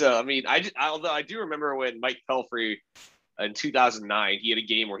 So, I mean, although I do remember when Mike Pelfrey in 2009, he had a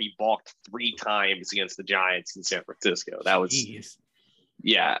game where he balked 3 times against the Giants in San Francisco. That was,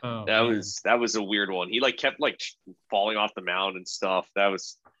 yeah, that was a weird one. He kept falling off the mound and stuff. That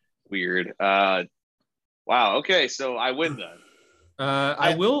was weird. Wow. Okay, so I win then.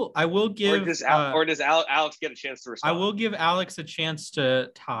 I will give. Or does Alex get a chance to respond? I will give Alex a chance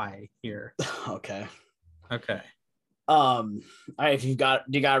to tie here. Okay. All right, do you got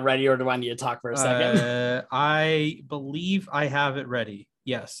it ready, or do I need to talk for a second? I believe I have it ready.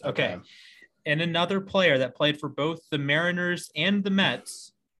 Yes. Okay. And another player that played for both the Mariners and the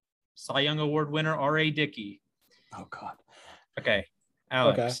Mets, Cy Young Award winner R.A. Dickey. Oh God. Okay,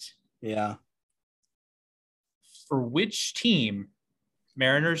 Alex. Okay. Yeah. For which team,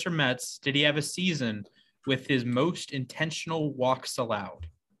 Mariners or Mets, did he have a season with his most intentional walks allowed?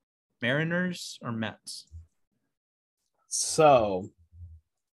 Mariners or Mets? So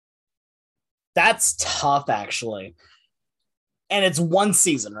that's tough, actually. And it's one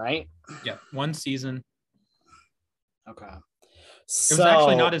season, right? Yeah, one season. Okay. It was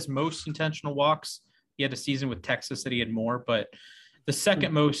actually not his most intentional walks. He had a season with Texas that he had more, but the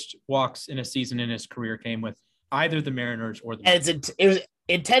second most walks in a season in his career came with either the Mariners or the Mets. And it was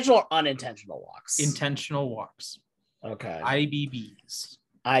intentional or unintentional walks? Intentional walks. Okay. IBBs.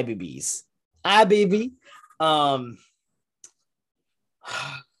 IBB.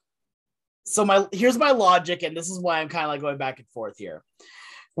 So here's my logic, and this is why I'm kind of going back and forth here.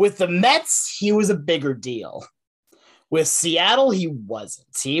 With the Mets, he was a bigger deal. With Seattle, he wasn't.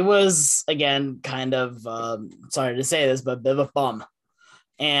 He was, again, kind of, sorry to say this, but a bit of a bum.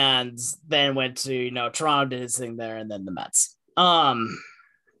 And then went to, Toronto, did his thing there, and then the Mets. Sorry,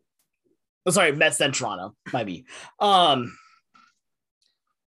 Mets, then Toronto, might be.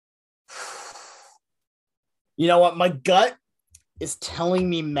 You know what? My gut is telling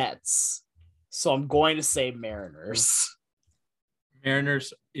me Mets, so I'm going to say Mariners.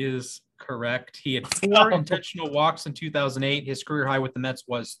 Mariners is correct. He had 4 intentional walks in 2008. His career high with the Mets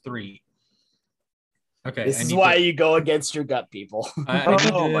was 3. Okay. This is why you go against your gut, people.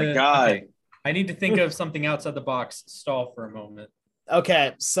 My God. Okay. I need to think of something outside the box. Stall for a moment.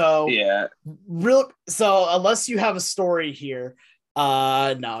 Okay. So, yeah. So unless you have a story here,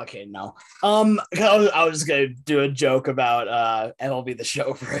 no. I was going to do a joke about MLB The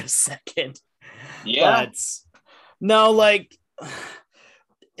Show for a second. Yeah. But no,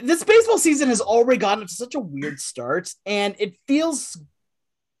 this baseball season has already gotten to such a weird start, and it feels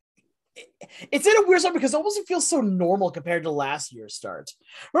it's in a weird start because it almost feels so normal compared to last year's start.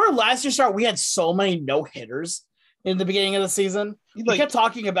 Remember last year's start, we had so many no-hitters in the beginning of the season. We kept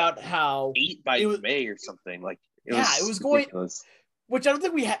talking about how 8 by May or something. It was going, which I don't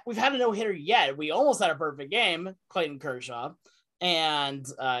think we've had a no-hitter yet. We almost had a perfect game, Clayton Kershaw and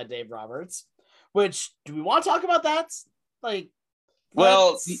Dave Roberts. Which, do we want to talk about that?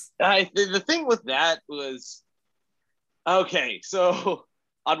 Well, the thing with that was, okay, so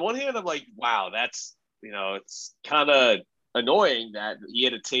on one hand, I'm like, wow, that's, it's kind of annoying that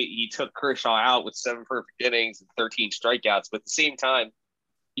he took Kershaw out with 7 perfect innings and 13 strikeouts. But at the same time,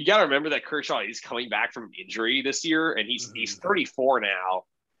 you got to remember that Kershaw is coming back from injury this year, and he's 34 now,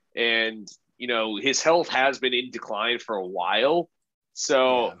 and his health has been in decline for a while.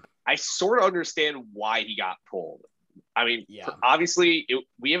 So. Yeah. I sort of understand why he got pulled. I mean, obviously,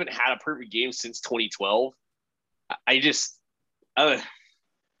 we haven't had a perfect game since 2012. I just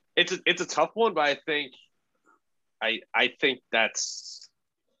it's a tough one, but I think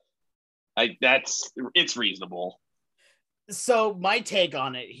it's reasonable. So my take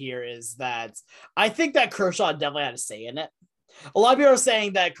on it here is that I think that Kershaw definitely had a say in it. A lot of people are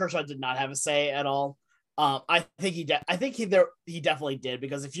saying that Kershaw did not have a say at all. I think he definitely did,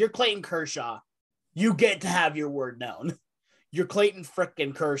 because if you're Clayton Kershaw, you get to have your word known. You're Clayton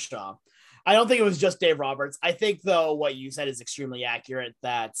frickin' Kershaw. I don't think it was just Dave Roberts. I think, though, what you said is extremely accurate,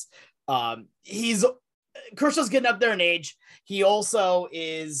 that Kershaw's getting up there in age. He also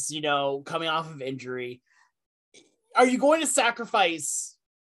is, coming off of injury. Are you going to sacrifice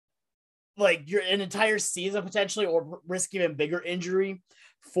like an entire season potentially, or risk even bigger injury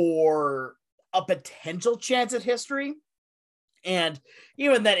for a potential chance at history? And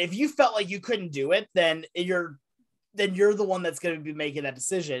even then, if you felt like you couldn't do it, then you're the one that's going to be making that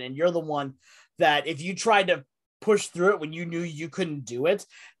decision. And you're the one that, if you tried to push through it when you knew you couldn't do it,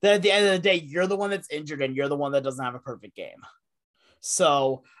 then at the end of the day, you're the one that's injured and you're the one that doesn't have a perfect game.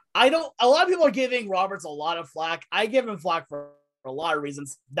 So a lot of people are giving Roberts a lot of flack. I give him flack for a lot of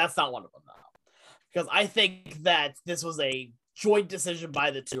reasons. That's not one of them, though, because I think that this was a joint decision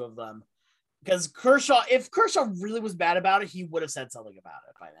by the two of them. Because if Kershaw really was bad about it, he would have said something about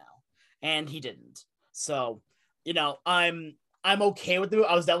it by now, and he didn't. So, I'm okay with it.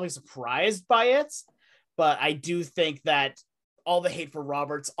 I was definitely surprised by it, but I do think that all the hate for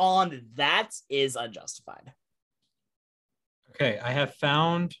Roberts on that is unjustified. Okay, I have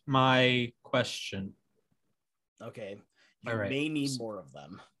found my question. Okay, you may need more of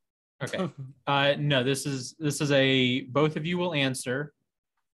them. Okay. No, this is a both of you will answer.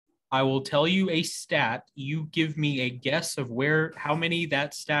 I will tell you a stat. You give me a guess of how many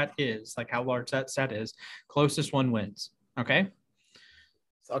that stat is, like how large that stat is. Closest one wins. Okay.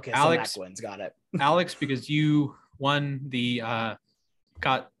 Okay. Alex so Mac wins. Got it. Alex, because you won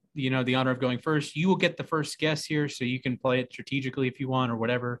got the honor of going first, you will get the first guess here, so you can play it strategically if you want or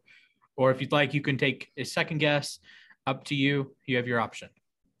whatever. Or if you'd like, you can take a second guess. Up to you. You have your option.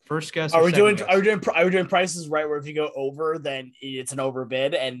 First guess. Are we doing prices right, where if you go over, then it's an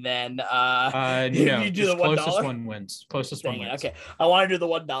overbid, and then no, you do the $1? Closest one wins. Closest one wins. Okay, I want to do the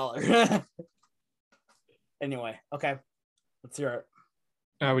 $1. Anyway, okay, let's hear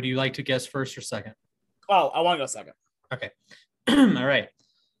it. Would you like to guess first or second? Oh, I want to go second. Okay. All right.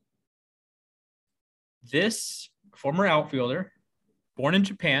 This former outfielder, born in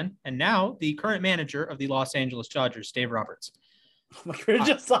Japan, and now the current manager of the Los Angeles Dodgers, Dave Roberts.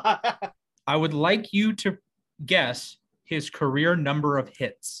 I would like you to guess his career number of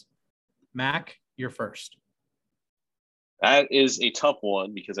hits. Mac, you're first. That is a tough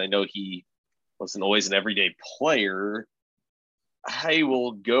one, because I know he wasn't always an everyday player. I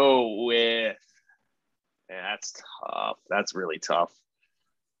will go with... that's tough. That's really tough.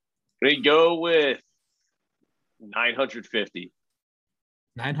 I'm going to go with 950.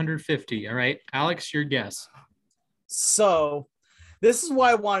 950. All right. Alex, your guess. So this is why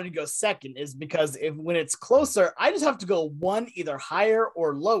I wanted to go second, is because when it's closer, I just have to go one either higher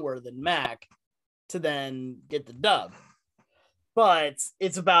or lower than Mac to then get the dub. But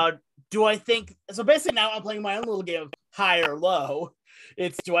it's about, do I think, so basically now I'm playing my own little game of high or low.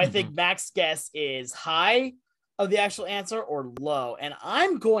 It's, do I think Mac's guess is high of the actual answer or low? And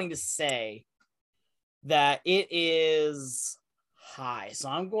I'm going to say that it is high. So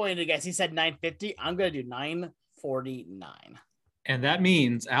I'm going to guess, he said 950. I'm going to do 949. And that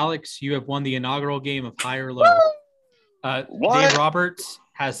means, Alex, you have won the inaugural game of high or low. Dave Roberts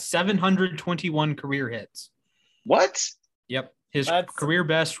has 721 career hits. What? Yep. His career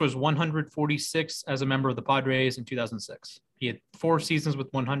best was 146 as a member of the Padres in 2006. He had 4 seasons with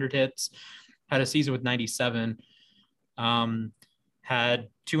 100 hits, had a season with 97, had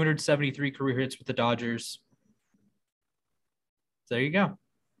 273 career hits with the Dodgers. There you go.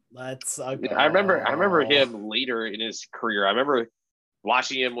 Let's I remember him later in his career. I remember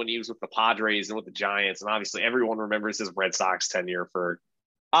watching him when he was with the Padres and with the Giants, and obviously everyone remembers his Red Sox tenure for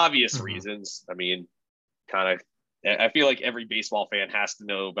obvious reasons. I mean, I feel like every baseball fan has to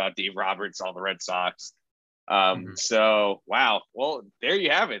know about Dave Roberts on the Red Sox. So wow, well, there you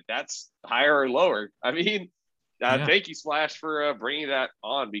have it. That's higher or lower. I mean, thank you, Splash, for bringing that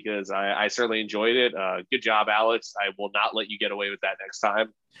on, because I certainly enjoyed it. Good job, Alex. I will not let you get away with that next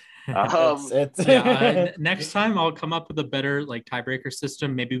time. Next time I'll come up with a better tiebreaker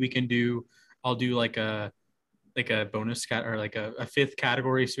system. Maybe I'll do like a bonus or like a fifth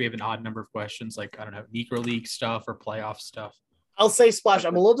category, so we have an odd number of questions, I don't know, Negro League stuff or playoff stuff. I'll say, Splash,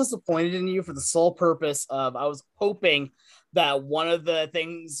 I'm a little disappointed in you for the sole purpose of, I was hoping that one of the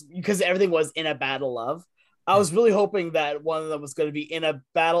things, because everything was in a battle of, I was really hoping that one of them was going to be in a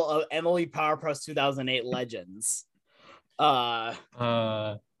battle of MLB Power Pros 2008 legends.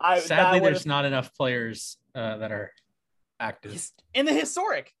 Sadly, there's not enough players that are active in the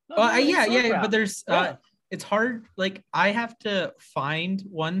historic. But there's it's hard. Like I have to find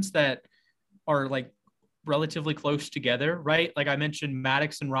ones that are like relatively close together, right? Like I mentioned,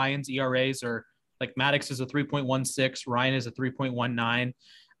 Maddox and Ryan's ERAs are like Maddox is a 3.16, Ryan is a 3.19.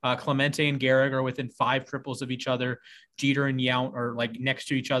 Clemente and Gehrig are within 5 triples of each other. Jeter and Yount are like next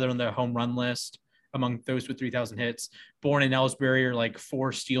to each other on the home run list among those with 3,000 hits. Bourne and Ellsbury are like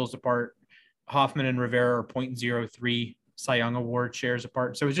 4 steals apart. Hoffman and Rivera are 0.03 Cy Young Award shares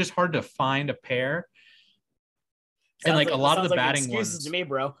apart. So it's just hard to find a pair. And like a lot of the batting ones to me,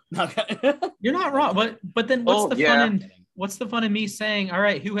 bro. You're not wrong, but then what's the fun in me saying, all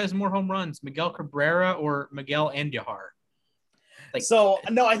right, who has more home runs, Miguel Cabrera or Miguel Andujar? Like, so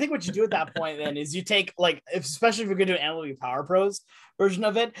no, I think what you do at that point then is you take especially if you're going to do an MLB Power Pros version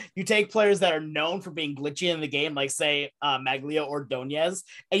of it, you take players that are known for being glitchy in the game, like say Maglia or Donez,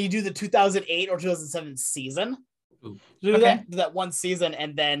 and you do the 2008 or 2007 season. Do that one season,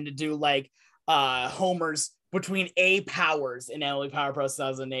 and then do like homers between A powers in MLB Power Pros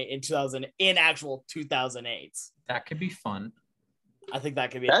 2008 and 2000 in actual 2008. That could be fun. I think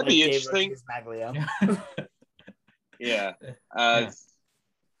that could be interesting. Maglia. Yeah.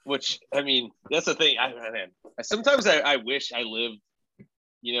 Which, I mean, that's the thing. Sometimes I wish I lived,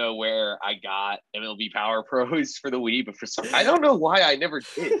 where I got MLB Power Pros for the Wii, but I don't know why I never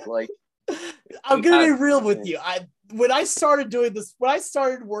did. Like, I'm going to be real with you. When I started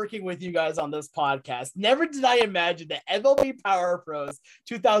working with you guys on this podcast, never did I imagine that MLB Power Pros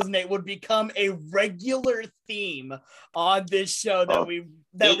 2008 would become a regular theme on this show that we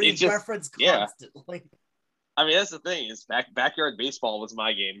reference constantly. I mean, that's the thing is backyard baseball was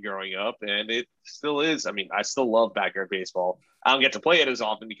my game growing up, and it still is. I mean, I still love backyard baseball. I don't get to play it as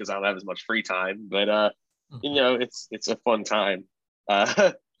often because I don't have as much free time, but it's a fun time.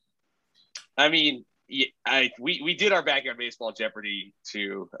 I mean, we did our backyard baseball Jeopardy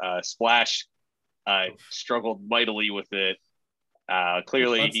too. Splash struggled mightily with it.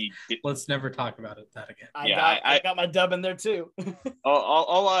 Clearly, let's never talk about that again. I got my dub in there too.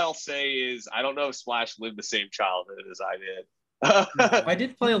 all I'll say is I don't know if Splash lived the same childhood as I did. I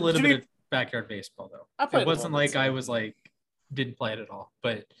did play a little bit of backyard baseball though. It wasn't like I was like didn't play it at all,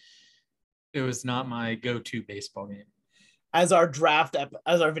 but it was not my go-to baseball game. As our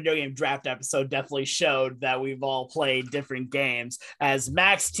video game draft episode definitely showed that we've all played different games. As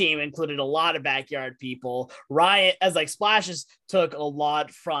Mac's team included a lot of backyard people. Ryan, as like Splashes, took a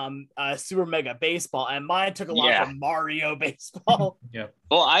lot from Super Mega Baseball, and mine took a lot from Mario Baseball. Yeah.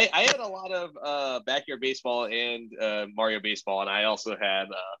 Well, I had a lot of backyard baseball and Mario Baseball, and I also had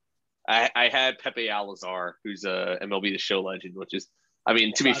I had Pepe Alazar, who's a MLB The Show legend, which is, I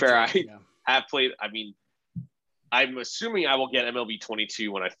mean, to be fair, I have played. I mean, I'm assuming I will get MLB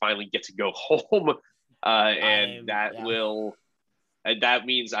 22 when I finally get to go home, and that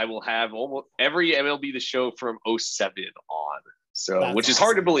means I will have almost every MLB The Show from 07 on. So, which is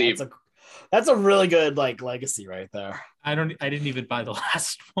hard to believe. That's a really good legacy right there. I didn't even buy the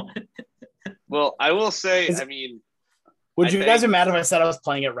last one. Well, I will say, I mean, would you guys be mad if I said I was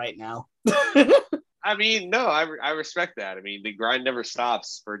playing it right now? I mean, no, I respect that. I mean, the grind never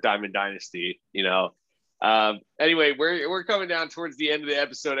stops for Diamond Dynasty, Anyway, we're coming down towards the end of the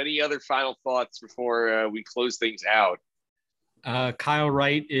episode. Any other final thoughts before we close things out? Kyle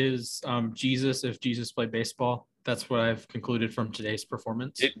Wright is Jesus if Jesus played baseball. That's what I've concluded from today's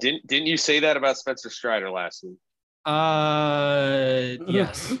performance. Didn't you say that about Spencer Strider last week?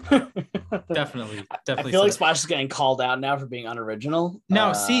 Yes, definitely. I feel like Splash is getting called out now for being unoriginal.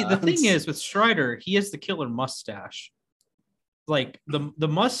 Now, see, the thing is with Strider, he has the killer mustache. Like the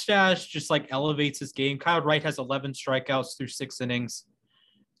mustache just like elevates his game. Kyle Wright has 11 strikeouts through 6 innings.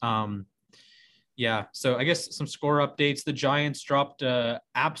 Yeah. So I guess some score updates. The Giants dropped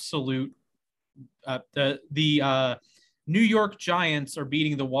absolute. The New York Giants are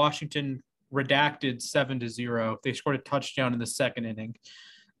beating the Washington Redacted 7-0. They scored a touchdown in the 2nd inning.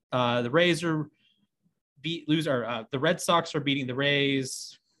 The Rays are the Red Sox are beating the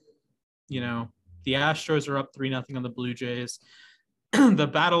Rays. The Astros are up 3-0 on the Blue Jays. The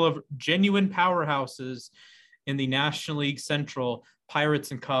battle of genuine powerhouses in the National League Central,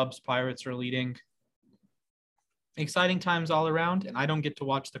 Pirates and Cubs. Pirates are leading. Exciting times all around, and I don't get to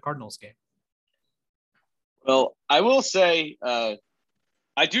watch the Cardinals game. Well, I will say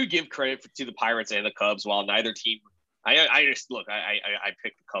I do give credit to the Pirates and the Cubs, while neither team – I just – look, I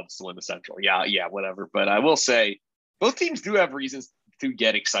picked the Cubs to win the Central. Yeah, whatever. But I will say both teams do have reasons to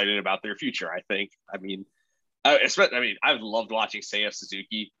get excited about their future, I think. I mean, I've loved watching Seiya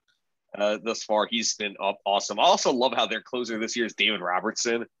Suzuki thus far. He's been awesome. I also love how their closer this year is David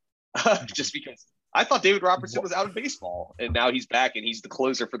Robertson, just because I thought David Robertson was out of baseball, and now he's back and he's the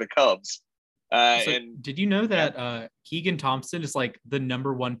closer for the Cubs. And did you know that Keegan Thompson is like the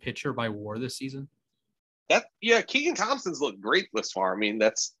number one pitcher by WAR this season? Keegan Thompson's looked great this far.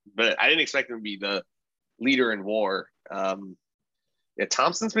 But I didn't expect him to be the leader in WAR.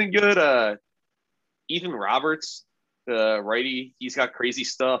 Thompson's been good. Ethan Roberts, the righty, he's got crazy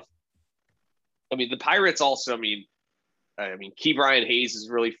stuff. The Pirates also. Key Brian Hayes is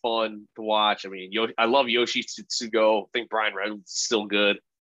really fun to watch. I love Yoshi Tsutsugo. I think Brian Reynolds is still good.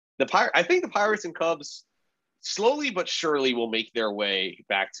 I think the Pirates and Cubs slowly but surely will make their way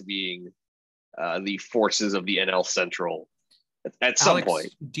back to being the forces of the NL Central at some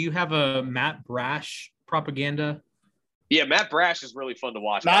point. Do you have a Matt Brash propaganda? Yeah, Matt Brash is really fun to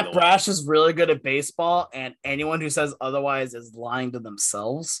watch. Matt Brash is really good at baseball, and anyone who says otherwise is lying to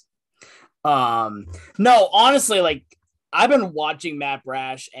themselves. No, honestly, like I've been watching Matt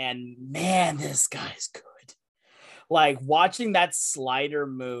Brash, and man, this guy's good. Like watching that slider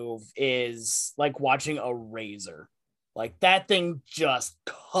move is like watching a razor. Like that thing just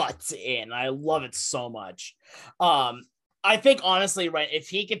cuts in. I love it so much. I think honestly, right, if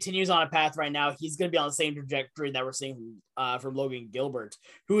he continues on a path right now, he's going to be on the same trajectory that we're seeing from Logan Gilbert,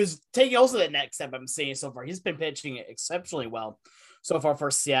 who is taking also the next step I'm seeing so far. He's been pitching exceptionally well so far for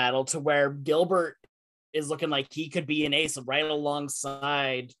Seattle, to where Gilbert is looking like he could be an ace right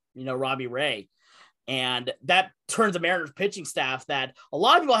alongside, Robbie Ray. And that turns a Mariners pitching staff that a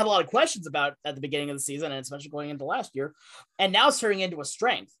lot of people had a lot of questions about at the beginning of the season, and especially going into last year. And now it's turning into a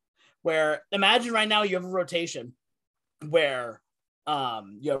strength where imagine right now you have a rotation where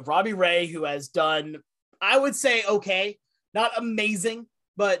you have Robbie Ray, who has done, I would say, okay, not amazing,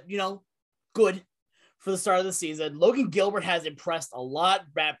 but, good for the start of the season. Logan Gilbert has impressed a lot.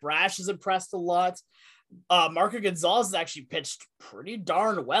 Matt Brash has impressed a lot. Marco Gonzalez has actually pitched pretty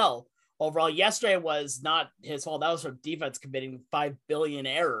darn well. Overall, yesterday was not his fault. That was from defense committing 5 billion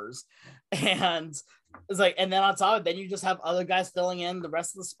errors. And it's like, and then on top of it, then you just have other guys filling in the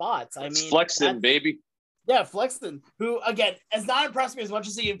rest of the spots. Flexen, baby. Yeah, Flexen, who, again, has not impressed me as much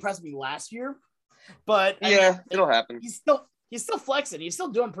as he impressed me last year. But it'll happen. He's still flexing. He's still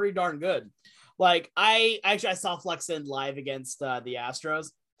doing pretty darn good. Like, I saw Flexen live against the Astros,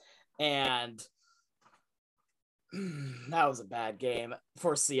 and that was a bad game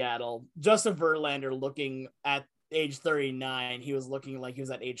for Seattle. Justin Verlander, looking at age 39, he was looking like he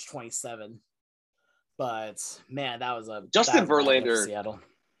was at age 27. But man, that was a Justin Verlander. Seattle.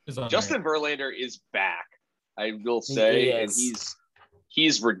 Justin Verlander is back, I will say, and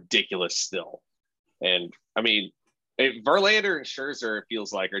he's ridiculous still. And Verlander and Scherzer, it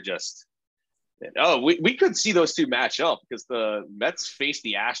feels like, are just. We could see those two match up because the Mets face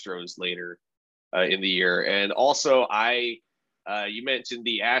the Astros later in the year. And also, you mentioned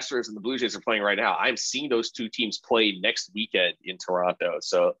the Astros and the Blue Jays are playing right now. I'm seeing those two teams play next weekend in Toronto.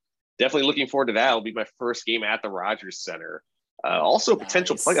 So definitely looking forward to that. It'll be my first game at the Rogers Center. Also,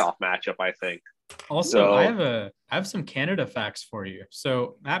 potential playoff matchup, I think. Also, I have some Canada facts for you.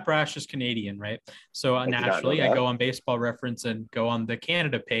 So Matt Brash is Canadian, right? So naturally, I go on Baseball Reference and go on the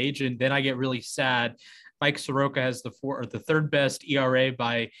Canada page, and then I get really sad. Mike Soroka has the third best ERA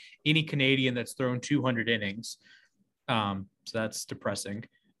by any Canadian that's thrown 200 innings. So that's depressing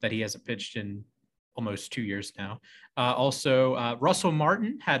that he hasn't pitched in almost 2 years now. Also, Russell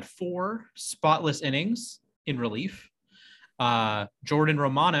Martin had 4 spotless innings in relief. Jordan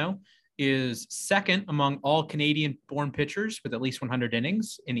Romano is second among all Canadian-born pitchers with at least 100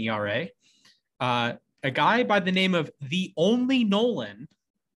 innings in ERA. A guy by the name of The Only Nolan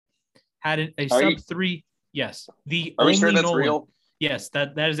had a sub-3. Yes, The Are Only we sure that's Nolan. real? Yes,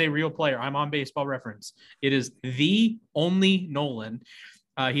 that is a real player. I'm on Baseball Reference. It is The Only Nolan.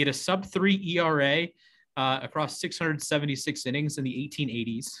 He had a sub-3 ERA across 676 innings in the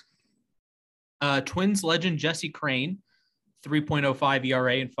 1880s. Twins legend Jesse Crane, 3.05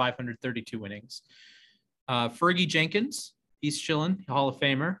 ERA in 532 innings. Fergie Jenkins, he's chilling, Hall of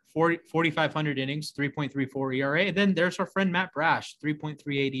Famer, 4,500 innings, 3.34 ERA. And then there's our friend Matt Brash,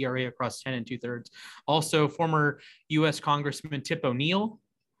 3.38 ERA across 10 2/3. Also, former U.S. Congressman Tip O'Neill,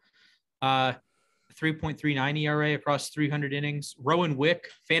 3.39 ERA across 300 innings. Rowan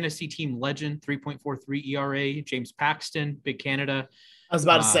Wick, fantasy team legend, 3.43 ERA. James Paxton, Big Canada. I was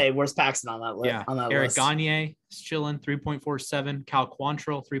about to say, where's Paxton on that list? Yeah, Eric Gagne is chilling, 3.47. Cal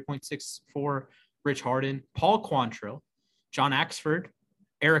Quantrill, 3.64. Rich Harden, Paul Quantrill, John Axford,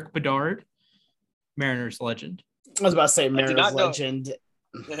 Eric Bedard, Mariners legend. I was about to say Mariners legend.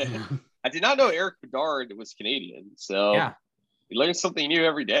 I did not know Eric Bedard was Canadian. So Yeah, you learn something new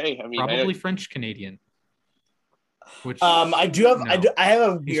every day. I mean, probably French Canadian. Which I do have no, I have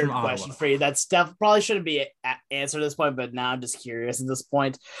a he's weird from question Ottawa. for you. That's probably shouldn't be answered at this point, but now I'm just curious at this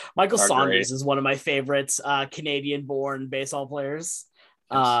point. Michael Oh, Saunders great. is one of my favorites Canadian-born baseball players.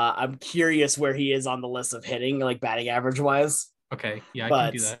 Yes. I'm curious where he is on the list of hitting, like batting average wise. Okay, yeah, I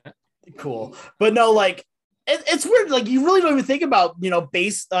But can do that. cool, but no, like it's weird. Like you really don't even think about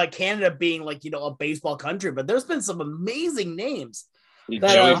Canada being like a baseball country, but there's been some amazing names that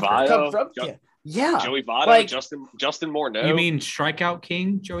Joey have come Votto, from yeah. Joey Votto, Like- Justin Morneau. You mean strikeout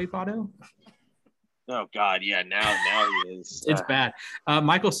king Joey Votto? Oh God, yeah. Now he is. It's bad.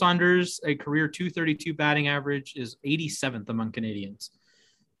 Michael Saunders, a career 232 batting average, is 87th among Canadians.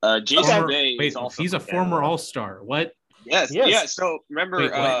 Jason Former- Bay is wait, also he's a from former Canada. All-Star. What? Yes, Yes. yeah. So remember,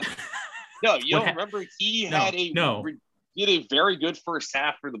 Wait, what? no, you What don't ha- remember he No, had no. he had a very good first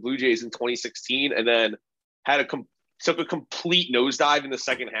half for the Blue Jays in 2016, and then took a complete nosedive in the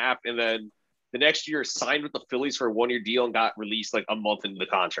second half, and then the next year signed with the Phillies for a 1-year deal and got released like a month into the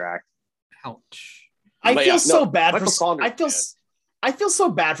contract. Ouch. I But feel yeah, so no, bad Michael for Saunders, I feel so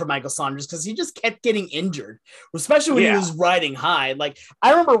bad for Michael Saunders because he just kept getting injured, especially when he Yeah. was riding high. Like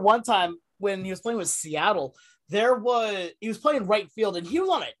I remember one time when he was playing with Seattle, he was playing right field and he was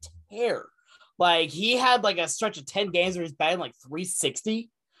on a tear. Like he had like a stretch of 10 games where he was batting like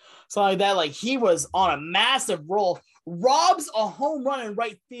 360. Something like that. Like he was on a massive roll, robs a home run in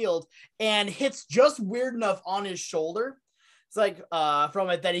right field, and hits just weird enough on his shoulder. It's like from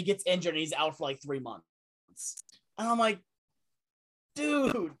it that he gets injured and he's out for like 3 months. And I'm like,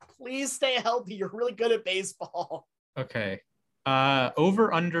 dude, please stay healthy. You're really good at baseball. Okay.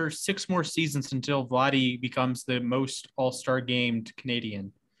 Over under 6 more seasons until Vladdy becomes the most All-Star gamed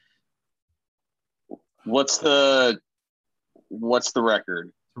Canadian. What's the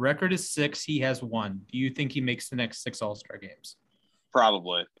record? The record is 6. He has 1. Do you think he makes the next 6 All-Star games?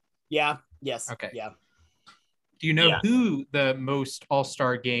 Probably. Yeah. Yes. Okay. Yeah. Do you know Yeah. who the most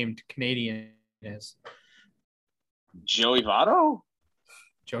All-Star gamed Canadian is? Joey Votto?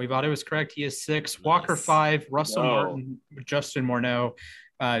 Joey Votto is correct. He is 6. Walker 5. Russell No. Martin, Justin Morneau.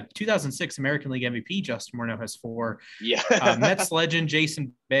 2006 American League MVP Justin Morneau has 4. Yeah. Mets legend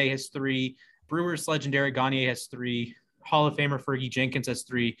Jason Bay has 3. Brewers legend Eric Gagne has 3. Hall of Famer Fergie Jenkins has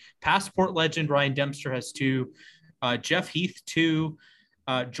 3. Passport legend Ryan Dempster has 2. Jeff Heath 2.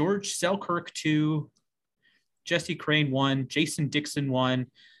 George Selkirk 2. Jesse Crane 1. Jason Dixon 1.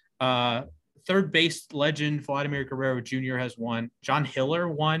 Third base legend Vladimir Guerrero Jr. has 1. John Hiller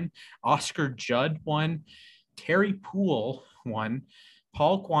 1. Oscar Judd 1. Terry Poole 1.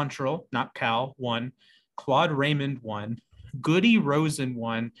 Paul Quantrill, not Cal, 1. Claude Raymond 1. Goody Rosen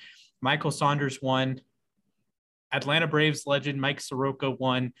 1. Michael Saunders 1. Atlanta Braves legend Mike Soroka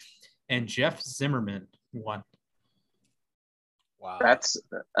 1. And Jeff Zimmerman 1. Wow. That's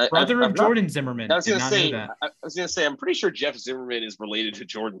Brother I'm of not- Jordan Zimmerman. I was Did gonna not say. know that. I was gonna say. I'm pretty sure Jeff Zimmerman is related to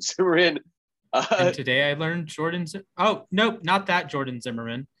Jordan Zimmerman. And today I learned Oh, nope, not that Jordan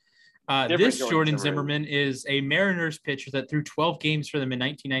Zimmerman. This Jordan Zimmerman is a Mariners pitcher that threw 12 games for them in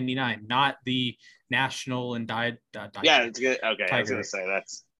 1999, not the National and died. Yeah, it's good. Okay, I was Tiger. gonna say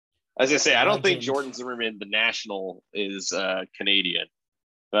that's. I was gonna say I don't think Legend. Jordan Zimmerman, the national, is Canadian,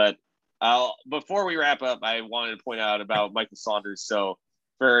 but before we wrap up, I wanted to point out about Michael Saunders. So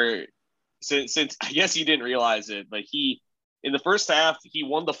since I guess you didn't realize it, but he in the first half he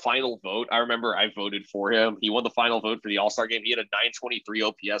won the final vote. I remember I voted for him. He won the final vote for the All-Star game. He had a 923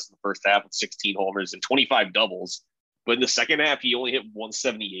 OPS in the first half with 16 homers and 25 doubles. But in the second half, he only hit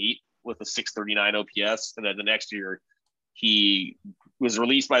 178 with a 639 OPS. And then the next year, he was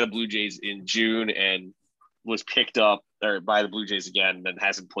released by the Blue Jays in June and was picked up by the Blue Jays again and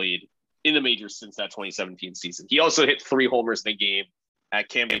hasn't played in the majors since that 2017 season. He also hit 3 homers in a game at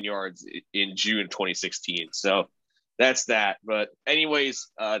Camden Yards in June 2016. So that's that. But anyways,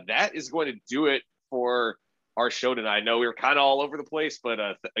 that is going to do it for our show tonight. I know we were kind of all over the place, but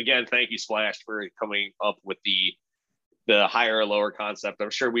again, thank you, Splash, for coming up with the higher or lower concept. I'm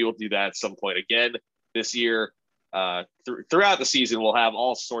sure we will do that at some point again this year. Throughout the season, we'll have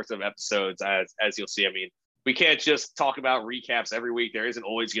all sorts of episodes, as you'll see. I mean, we can't just talk about recaps every week. There isn't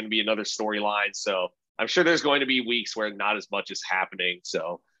always going to be another storyline. So I'm sure there's going to be weeks where not as much is happening.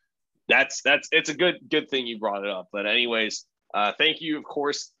 So it's a good thing you brought it up. But anyways, thank you, of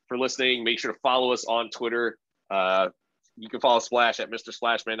course, for listening. Make sure to follow us on Twitter. You can follow Splash at Mr.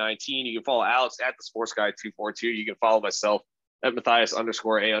 Splashman19. You can follow Alex at the Sports Guy 242. You can follow myself at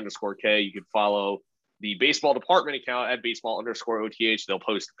Matthias_A_K. You can follow the baseball department account at baseball_OTH. They'll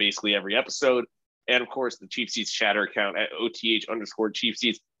post basically every episode. And of course, the Chief Seats chatter account at OTH_Chief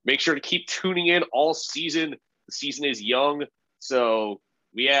Seats. Make sure to keep tuning in all season. The season is young, so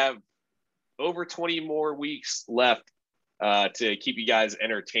we have over 20 more weeks left to keep you guys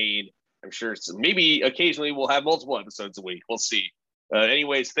entertained. I'm sure maybe occasionally we'll have multiple episodes a week. We'll see.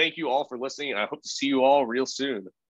 Anyways, thank you all for listening. I hope to see you all real soon.